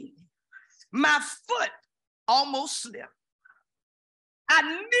me, my foot almost slipped. I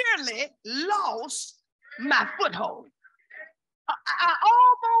nearly lost my foothold. I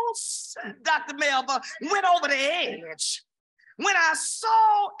almost, Dr. Melba, went over the edge when I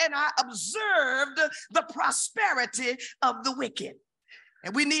saw and I observed the prosperity of the wicked.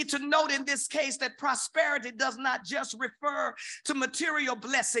 And we need to note in this case that prosperity does not just refer to material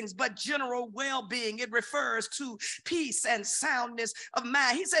blessings, but general well-being. It refers to peace and soundness of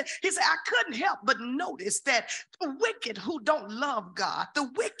mind. He said, I couldn't help but notice that the wicked who don't love God, the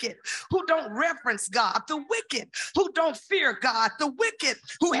wicked who don't reverence God, the wicked who don't fear God, the wicked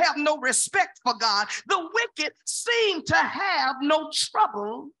who have no respect for God, the wicked seem to have no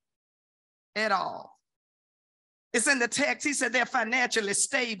trouble at all. It's in the text. He said they're financially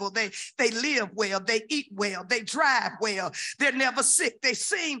stable. They live well. They eat well. They drive well. They're never sick. They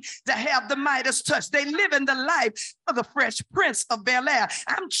seem to have the Midas touch. They live in the life of the Fresh Prince of Bel-Air.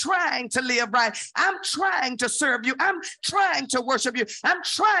 I'm trying to live right. I'm trying to serve you. I'm trying to worship you. I'm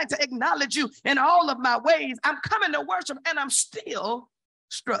trying to acknowledge you in all of my ways. I'm coming to worship and I'm still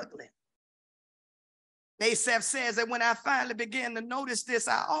struggling. Asaph says that when I finally began to notice this,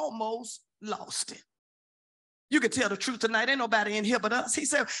 I almost lost it. You can tell the truth tonight. Ain't nobody in here but us. He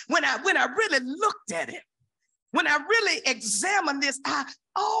said, when I really looked at it, when I really examined this, I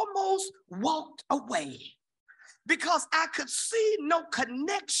almost walked away because I could see no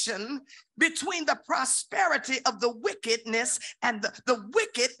connection between the prosperity of the wickedness and the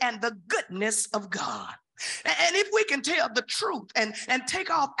wicked and the goodness of God. And if we can tell the truth and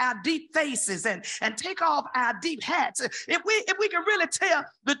take off our deep faces and take off our deep hats, if we can really tell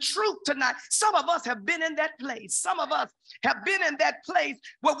the truth tonight, some of us have been in that place. Some of us have been in that place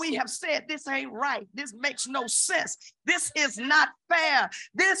where we have said, this ain't right. This makes no sense. This is not fair.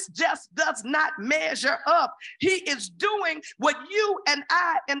 This just does not measure up. He is doing what you and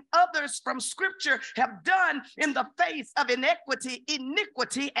I and others from Scripture have done in the face of inequity,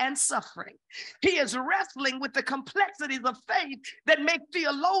 iniquity, and suffering. He is wrestling with the complexities of faith that make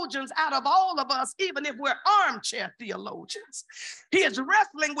theologians out of all of us, even if we're armchair theologians. He is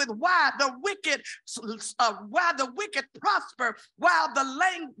wrestling with why the wicked prosper, while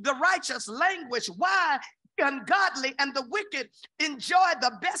the righteous languish, why the ungodly and the wicked enjoy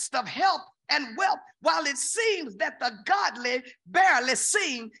the best of health and wealth, while it seems that the godly barely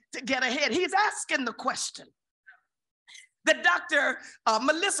seem to get ahead. He's asking the question that Dr.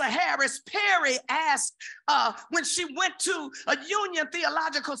 Melissa Harris Perry asked when she went to a Union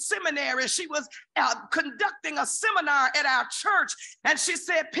Theological Seminary. She was conducting a seminar at our church, and she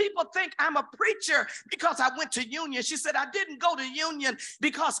said, people think I'm a preacher because I went to Union. She said, I didn't go to Union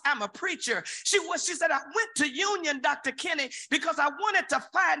because I'm a preacher. She said, I went to Union, Dr. Kenny, because I wanted to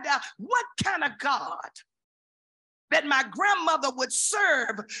find out what kind of God that my grandmother would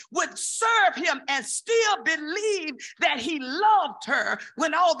serve him and still believe that he loved her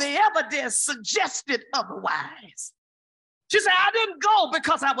when all the evidence suggested otherwise. She said, I didn't go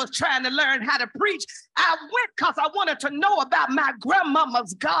because I was trying to learn how to preach. I went because I wanted to know about my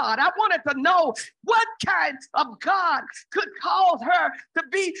grandmama's God. I wanted to know what kind of God could cause her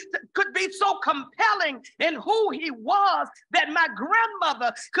could be so compelling in who he was that my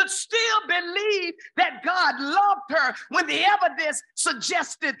grandmother could still believe that God loved her when the evidence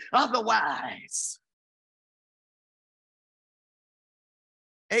suggested otherwise.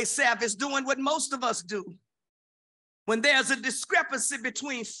 Asaph is doing what most of us do when there's a discrepancy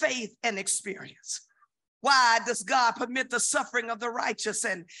between faith and experience. Why does God permit the suffering of the righteous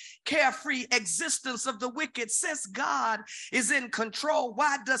and carefree existence of the wicked? Since God is in control,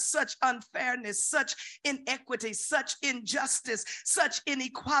 why does such unfairness, such inequity, such injustice, such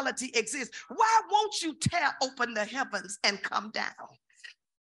inequality exist? Why won't you tear open the heavens and come down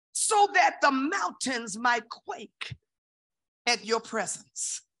so that the mountains might quake at your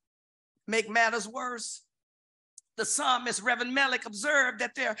presence? Make matters worse, the psalmist, Reverend Melick, observed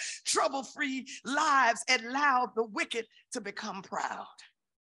that their trouble-free lives allowed the wicked to become proud.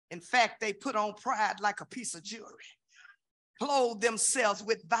 In fact, they put on pride like a piece of jewelry, clothe themselves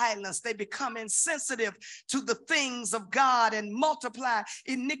with violence. They become insensitive to the things of God and multiply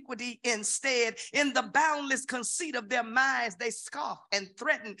iniquity instead. In the boundless conceit of their minds, they scoff and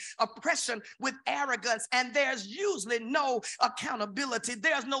threaten oppression with arrogance, and there's usually no accountability.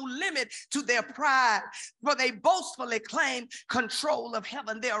 There's no limit to their pride, for they boastfully claim control of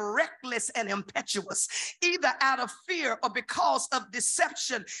heaven. They're reckless and impetuous, either out of fear or because of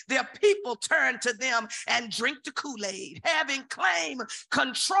deception. Their people turn to them and drink the Kool-Aid. Having claimed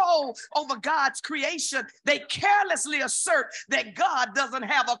control over God's creation, they carelessly assert that God doesn't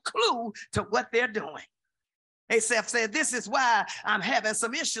have a clue to what they're doing. Asaph said, this is why I'm having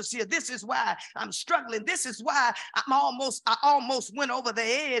some issues here. This is why I'm struggling. This is why I almost went over the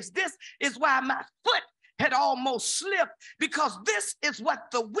edge. This is why my foot had almost slipped, because this is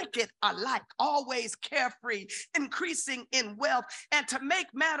what the wicked are like, always carefree, increasing in wealth. And to make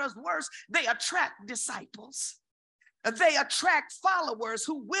matters worse, they attract disciples. They attract followers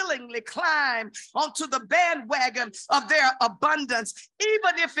who willingly climb onto the bandwagon of their abundance,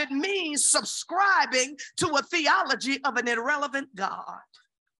 even if it means subscribing to a theology of an irrelevant God.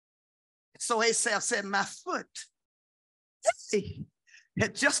 So Asaph said, my foot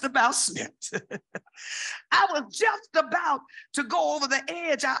had just about slipped. I was just about to go over the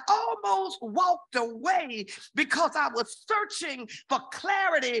edge. I almost walked away because I was searching for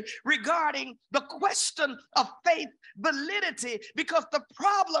clarity regarding the question of faith validity, because the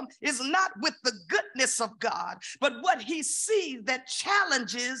problem is not with the goodness of God, but what he sees that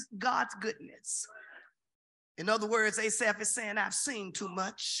challenges God's goodness. In other words, Asaph is saying, I've seen too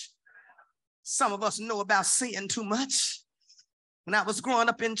much. Some of us know about seeing too much. When I was growing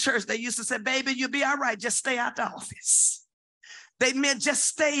up in church, they used to say, baby, you'll be all right. Just stay out the office. They meant just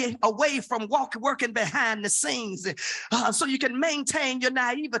stay away from working behind the scenes so you can maintain your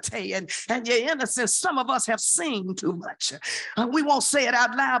naivete and your innocence. Some of us have seen too much. We won't say it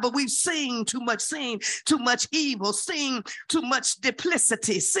out loud, but we've seen too much evil, seen too much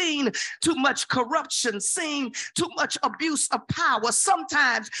duplicity, seen too much corruption, seen too much abuse of power.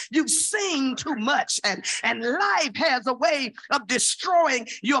 Sometimes you've seen too much, and life has a way of destroying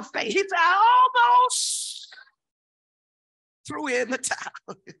your faith. He said, I almost threw in the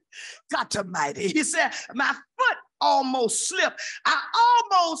towel. God Almighty. He said, my foot almost slipped. I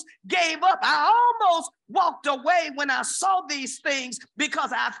almost gave up. I almost walked away when I saw these things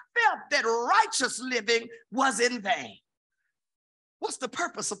because I felt that righteous living was in vain. What's the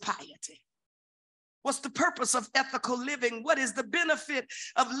purpose of piety? What's the purpose of ethical living? What is the benefit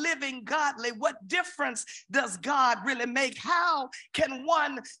of living godly? What difference does God really make? How can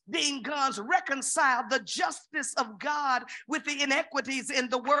one being God's reconcile the justice of God with the inequities in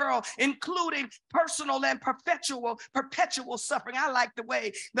the world, including personal and perpetual suffering? I like the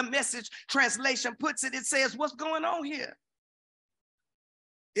way the Message translation puts it. It says, what's going on here?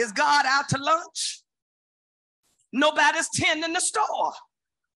 Is God out to lunch? Nobody's tending the store.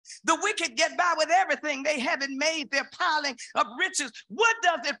 The wicked get by with everything. They haven't made their piling of riches. What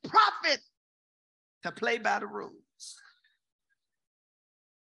does it profit to play by the rules?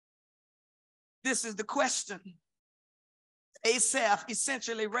 This is the question Asaph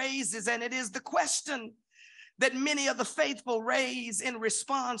essentially raises, and it is the question that many of the faithful raise in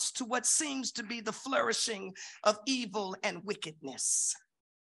response to what seems to be the flourishing of evil and wickedness.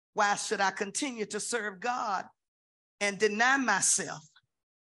 Why should I continue to serve God and deny myself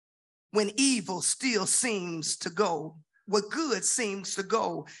when evil still seems to go, what good seems to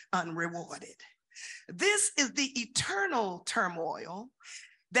go unrewarded? This is the eternal turmoil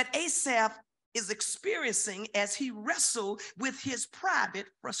that Asaph is experiencing as he wrestled with his private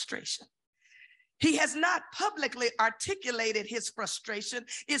frustration. He has not publicly articulated his frustration.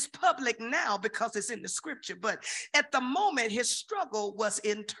 It's public now because it's in the scripture. But at the moment, his struggle was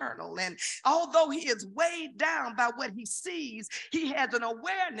internal. And although he is weighed down by what he sees, he has an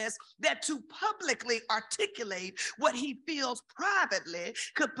awareness that to publicly articulate what he feels privately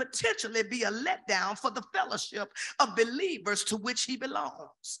could potentially be a letdown for the fellowship of believers to which he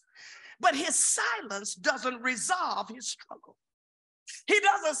belongs. But his silence doesn't resolve his struggle. He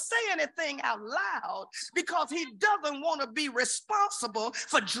doesn't say anything out loud because he doesn't want to be responsible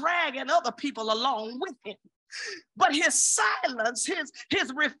for dragging other people along with him. But his silence,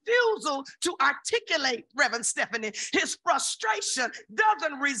 his refusal to articulate, Reverend Stephanie, his frustration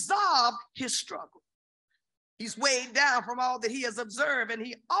doesn't resolve his struggle. He's weighed down from all that he has observed, and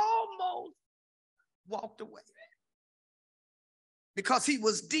he almost walked away because he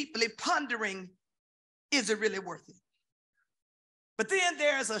was deeply pondering, is it really worth it? But then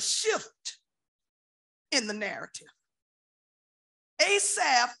there's a shift in the narrative.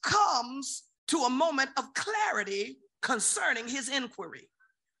 Asaph comes to a moment of clarity concerning his inquiry.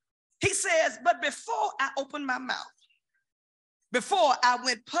 He says, but before I opened my mouth, before I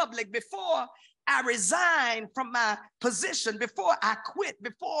went public, before I resigned from my position, before I quit,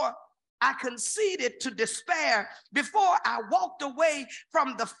 before I conceded to despair, before I walked away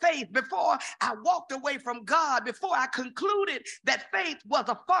from the faith, before I walked away from God, before I concluded that faith was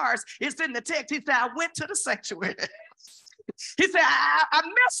a farce, it's in the text. He said, I went to the sanctuary. He said, I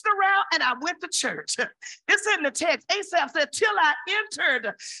messed around and I went to church. It's in the text. Asaph said, till I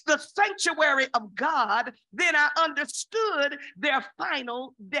entered the sanctuary of God, then I understood their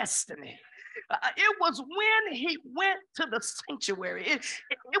final destiny. It was when he went to the sanctuary.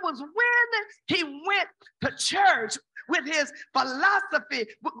 It was when he went to church with his philosophy,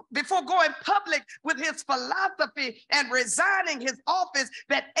 before going public with his philosophy and resigning his office,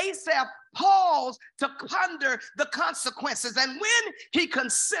 that Asaph paused to ponder the consequences. And when he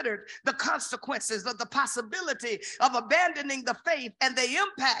considered the consequences of the possibility of abandoning the faith and the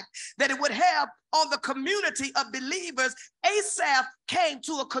impact that it would have on the community of believers, Asaph came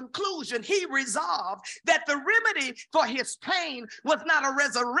to a conclusion. He resolved that the remedy for his pain was not a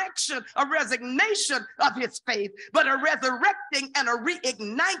resurrection, a resignation of his faith, but a resurrecting and a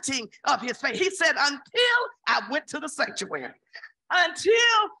reigniting of his faith. He said, until I went to the sanctuary, until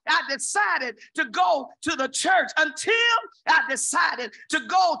I decided to go to the church, until I decided to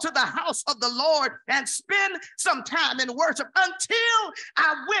go to the house of the Lord and spend some time in worship, until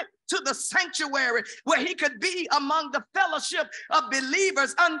I went to the sanctuary where he could be among the fellowship of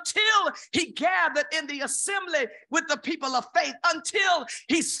believers until he gathered in the assembly with the people of faith, until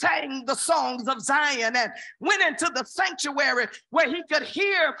he sang the songs of Zion and went into the sanctuary where he could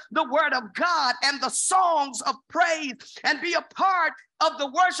hear the word of God and the songs of praise and be a part of the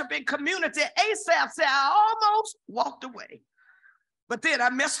worshiping community. Asaph said, I almost walked away, but then I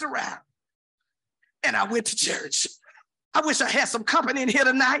messed around and I went to church. I wish I had some company in here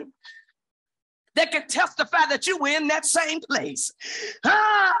tonight that can testify that you were in that same place.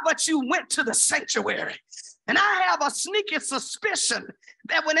 But you went to the sanctuary. And I have a sneaky suspicion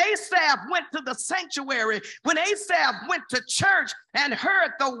that when Asaph went to the sanctuary, when Asaph went to church and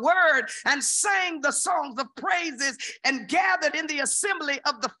heard the word and sang the songs of praises and gathered in the assembly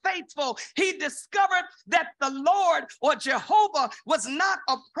of the faithful, he discovered that the Lord or Jehovah was not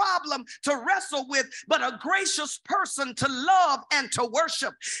a problem to wrestle with, but a gracious person to love and to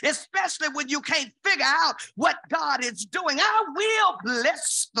worship, especially when you can't figure out what God is doing. I will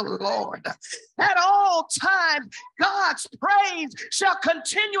bless the Lord at all times. God's praise shall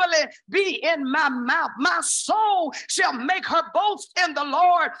continually be in my mouth. My soul shall make her boast in the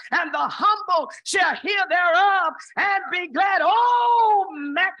Lord, and the humble shall hear thereof and be glad. Oh,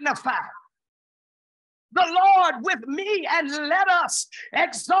 magnify the Lord with me, and let us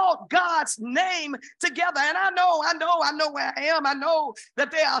exalt God's name together. And I know where I am. I know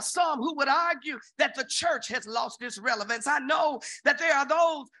that there are some who would argue that the church has lost its relevance. I know that there are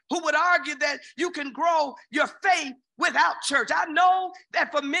those who would argue that you can grow your faith without church. I know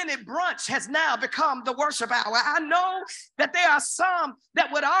that for many, brunch has now become the worship hour. I know that there are some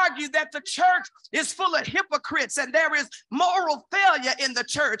that would argue that the church is full of hypocrites and there is moral failure in the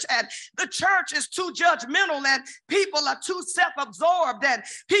church, and the church is too judgmental, and people are too self-absorbed, and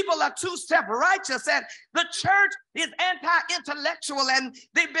people are too self-righteous, and the church is anti-intellectual, and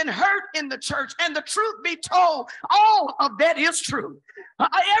they've been hurt in the church. And the truth be told, all of that is true.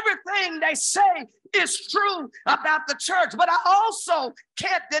 Everything they say is true about the church, but I also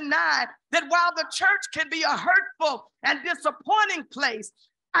can't deny that while the church can be a hurtful and disappointing place,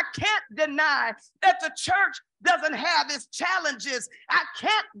 I can't deny that the church doesn't have its challenges. I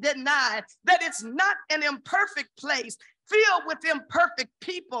can't deny that it's not an imperfect place filled with imperfect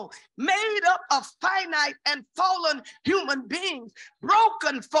people, made up of finite and fallen human beings,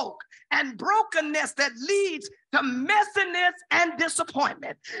 broken folk, and brokenness that leads to messiness and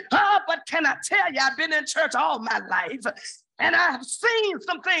disappointment. But can I tell you, I've been in church all my life, and I've seen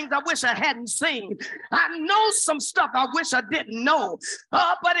some things I wish I hadn't seen. I know some stuff I wish I didn't know.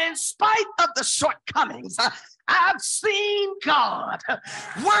 But in spite of the shortcomings, I've seen God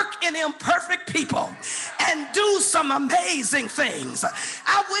work in imperfect people and do some amazing things.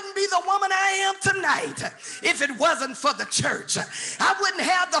 I wouldn't be the woman I am tonight if it wasn't for the church. I wouldn't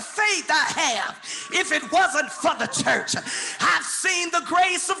have the faith I have if it wasn't for the church. I've seen the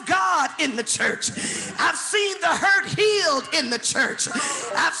grace of God in the church. I've seen the hurt healed in the church.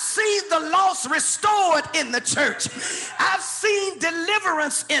 I've seen the lost restored in the church. I've seen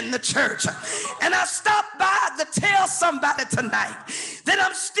deliverance in the church. And I stopped by to tell somebody tonight that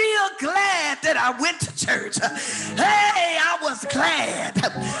I'm still glad that I went to church. Hey, I was glad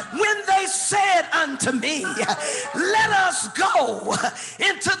when they said unto me, let us go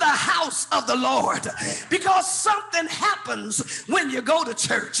into the house of the Lord, because something happens when you go to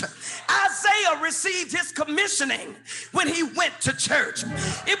church. Isaiah received his commissioning when he went to church.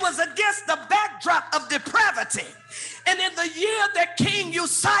 It was against the backdrop of depravity. And in the year that King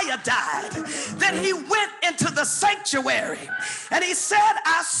Uzziah died, that he went into the sanctuary and he said,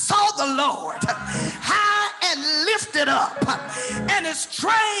 I saw the Lord high and lifted up, and his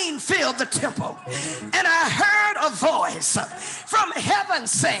train filled the temple. And I heard a voice from heaven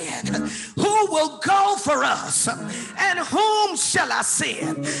saying, who will go for us, and whom shall I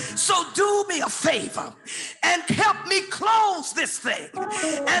send? So do me a favor and help me close this thing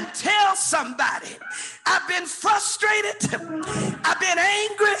and tell somebody, I've been frustrated, I've been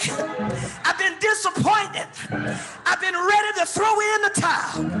angry, I've been disappointed, I've been ready to throw in the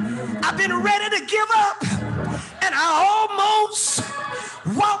towel, I've been ready to give up, and I almost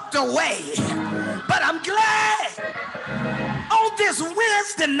walked away. But I'm glad on this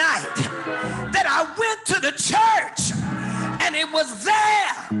Wednesday night that I went to the church, and it was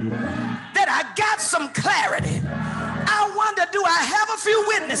there that I got some clarity. I wonder, do I have a few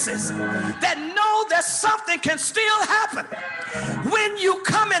witnesses that know that something can still happen when you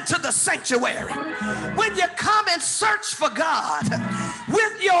come into the sanctuary, when you come and search for God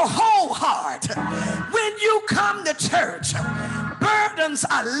with your whole heart, when you come to church? burdens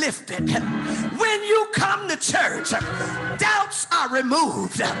are lifted. When you come to church, doubts are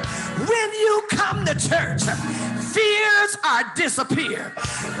removed. When you come to church, fears are disappeared.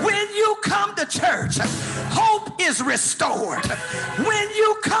 When you come to church, hope is restored. When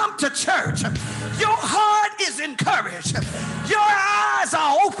you come to church, your heart is encouraged. Your eyes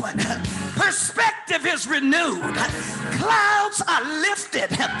are open. Perspective is renewed. Clouds are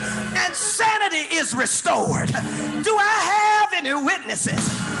lifted and sanity is restored. Do I have any witnesses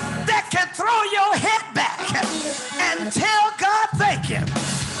that can throw your head back and tell God thank you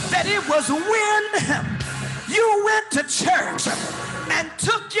that it was when you went to church and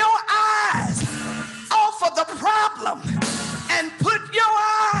took your eyes off of the problem and put your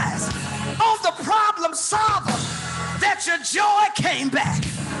eyes on the problem solver that your joy came back,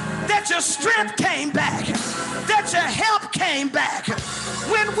 that your strength came back, that your help came back.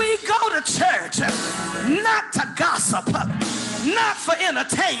 When we go to church, not to gossip, not for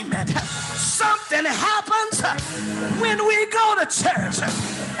entertainment, something happens when we go to church.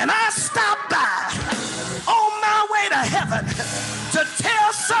 And I stop by on my way to heaven to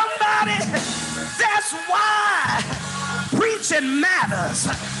tell somebody that's why preaching matters.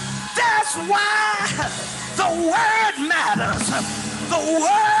 That's why the word matters. The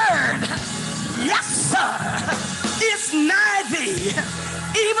word, yes sir, is nigh thee,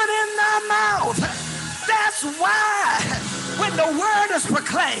 even in thy mouth. That's why when the word is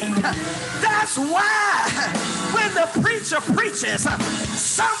proclaimed, that's why when the preacher preaches,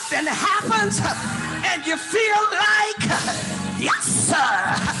 something happens and you feel like, yes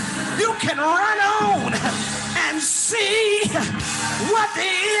sir, you can run on and see what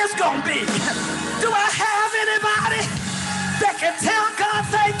there is gonna be. Do I have anybody that can tell God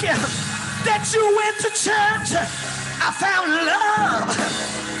thank you that you went to church? I found love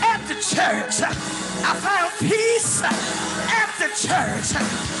at the church. I found peace at the church.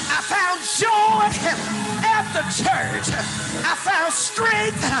 I found joy at the church. I found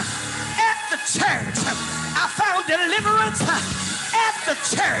strength at the church. I found deliverance at the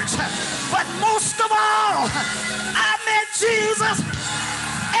church. But most of all, I met Jesus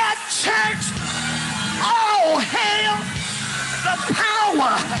at church. Oh, hail the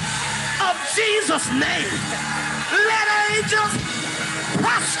power of Jesus' name. Let angels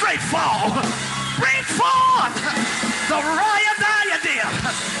prostrate fall. Bring forth the royal diadem.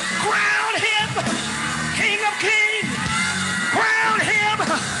 Crown him King of Kings. Crown him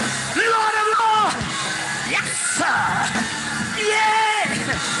Lord of Lords. Yes, sir. Yeah.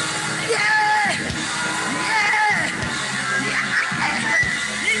 Yeah. Yeah.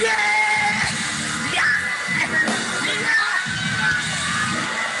 Yeah. Yeah.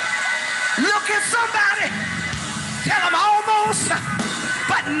 Look at somebody. Tell them almost,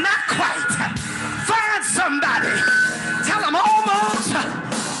 but not quite. Find somebody. Tell them almost,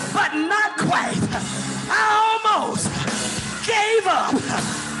 but not quite. I almost gave up.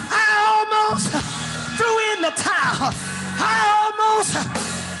 I almost threw in the towel. I almost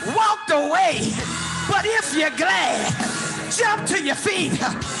walked away. But if you're glad, jump to your feet.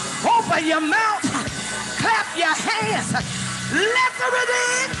 Open your mouth. Clap your hands. Let the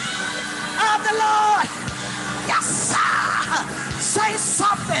redeemed of the Lord, yes sir, say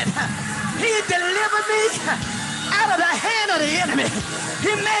something. He delivered me out of the hand of the enemy.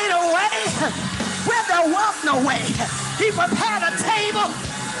 He made a way where there was no way. He prepared a table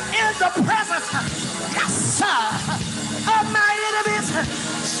in the presence, yes sir, of my enemies.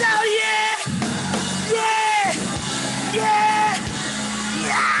 Shout yeah, yeah, yeah,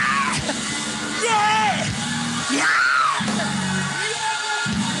 yeah, yeah, yeah.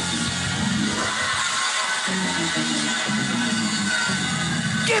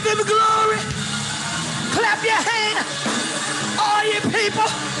 Give him glory. Clap your hands. All you people,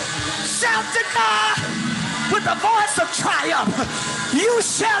 shout to God with the voice of triumph. You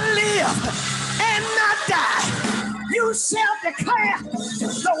shall live and not die. You shall declare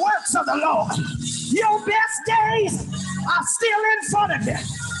the works of the Lord. Your best days are still in front of you,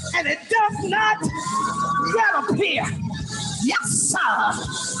 and it does not yet appear. Yes, sir.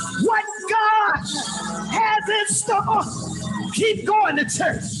 What God has in store. Keep going to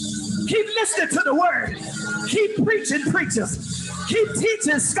church. Keep listening to the word. Keep preaching preachers. Keep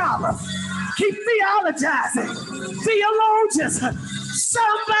teaching scholars. Keep theologizing. Theologians.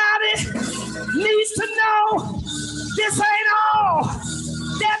 Somebody needs to know this ain't all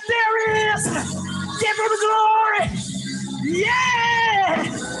that there is. Give him glory. Yeah.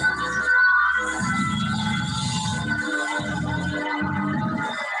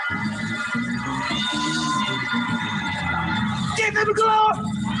 Give him glory.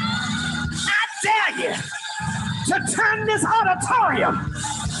 I dare you to turn this auditorium auditorium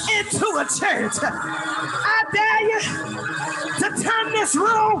into a church. I dare you to turn this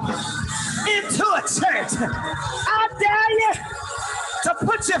room into a church. I dare you to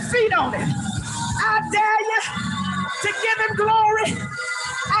put your feet on it. I dare you to give him glory.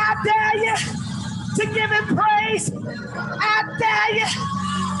 I dare you to give him praise. I dare you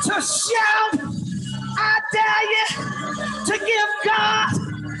to shout. I dare you to give God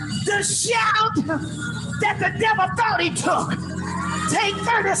the shout that the devil thought he took. Take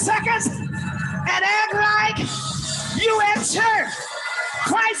 30 seconds and act like you at church.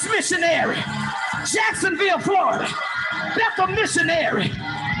 Christ Missionary, Jacksonville, Florida. Bethel Missionary.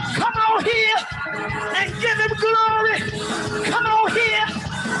 Come on here and give him glory. Come on here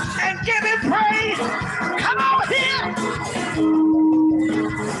and give him praise. Come on here.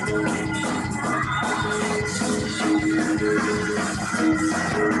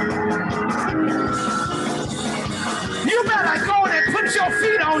 You better go and put your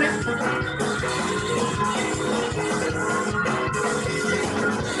feet on it.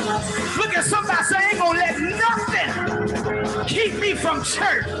 Look at somebody say, I ain't gonna let nothing keep me from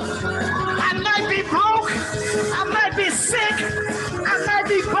church. I might be broke, I might be sick, I might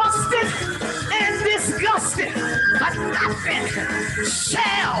be busted and disgusted, but nothing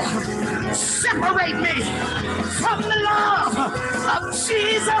shall separate me from the love of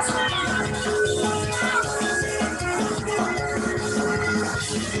Jesus.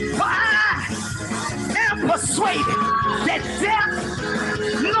 For I am persuaded that death,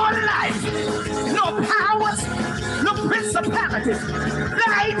 nor life, nor powers, nor principalities,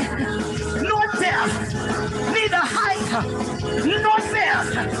 light, nor death, neither height, nor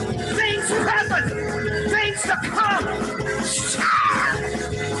depth, things present, things to come, shall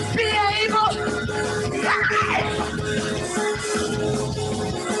be able to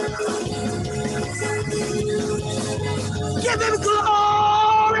give him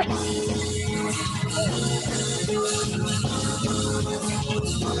glory.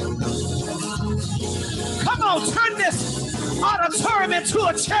 Come on, turn this auditorium into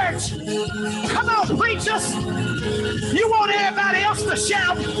a church. Come on, preachers. You want everybody else to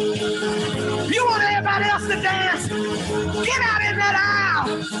shout. You want everybody else to dance. Get out in that aisle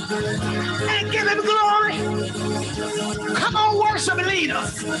and give him glory. Come on, worship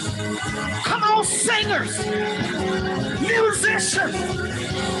leaders. Come on, singers, musicians,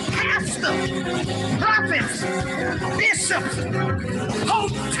 pastors, prophets, bishops,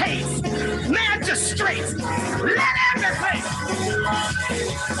 potentates, magistrates. Let everything.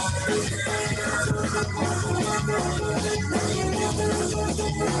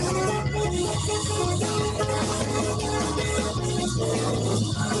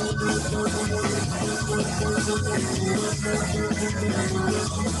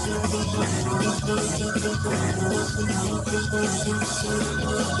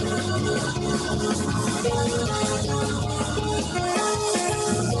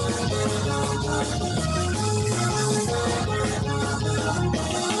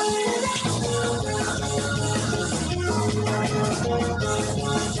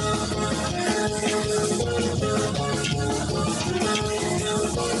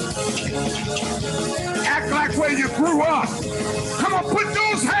 Act like where you grew up. Come on, put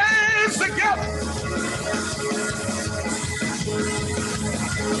those hands together.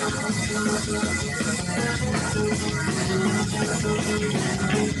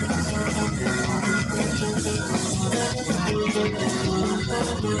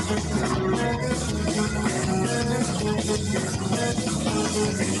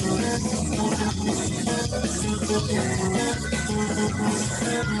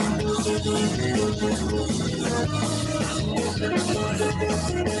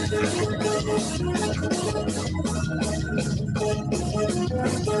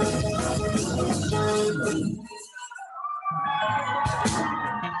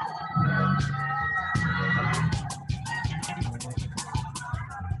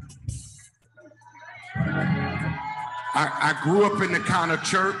 I grew up in the kind of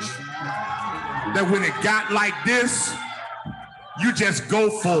church that when it got like this, you just go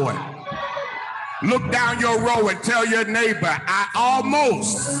for it. Look down your row and tell your neighbor, I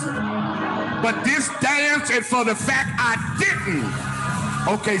almost, but this dance and for the fact I didn't.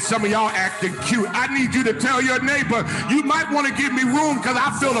 Okay, some of y'all acting cute. I need you to tell your neighbor, you might want to give me room because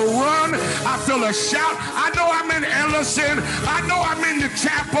I feel a run, I feel a shout. I know I'm in Ellison, I know I'm in the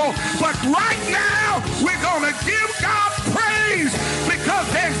chapel, but right now we're going to give God praise because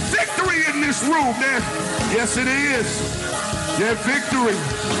there's victory in this room. Yes, it is. There's victory.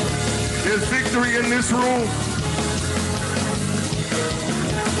 There's victory in this room.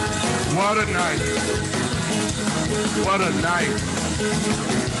 What a night. What a night.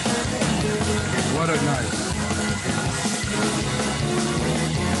 What a night.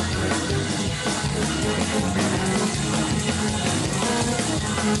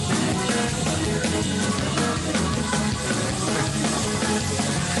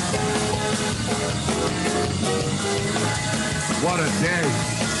 What a day.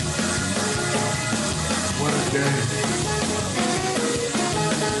 What a day.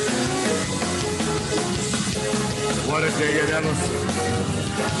 What a day at Ellison.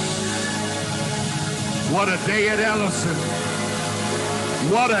 What a day at Ellison.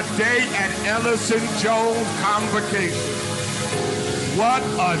 What a day at Ellison Jones Convocation. What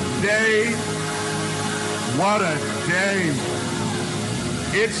a day. What a day.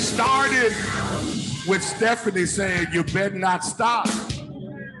 It started with Stephanie saying, you better not stop.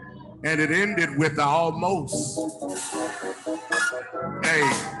 And it ended with the almost. Hey,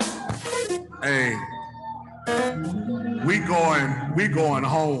 we going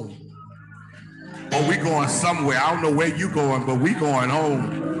home. Or we going somewhere. I don't know where you going, but we going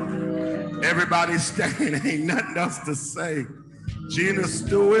home. Everybody staying, ain't nothing else to say. Gina,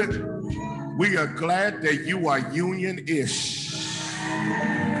 Stewart, we are glad that you are union-ish.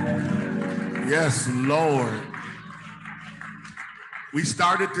 Yes, Lord. We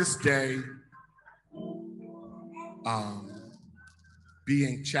started this day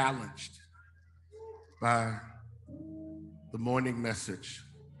being challenged by the morning message.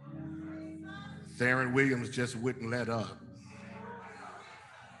 Theron Williams just wouldn't let up.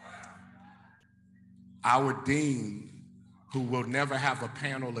 Our dean, who will never have a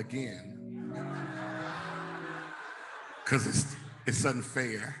panel again, because it's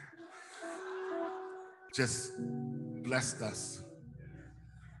unfair, just blessed us.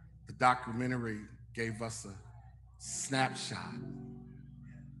 The documentary gave us a snapshot,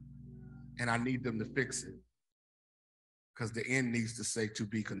 and I need them to fix it, because the end needs to say to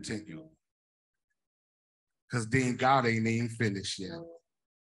be continued. Because Dean, God ain't even finished yet.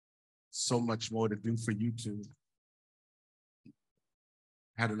 So much more to do for you two.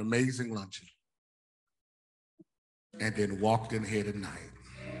 Had an amazing luncheon. And then walked in here tonight.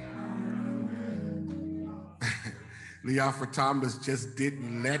 Leofra Thomas just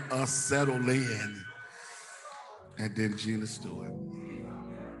didn't let us settle in. And then Gina Stewart.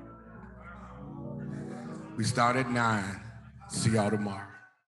 We start at 9. See y'all tomorrow.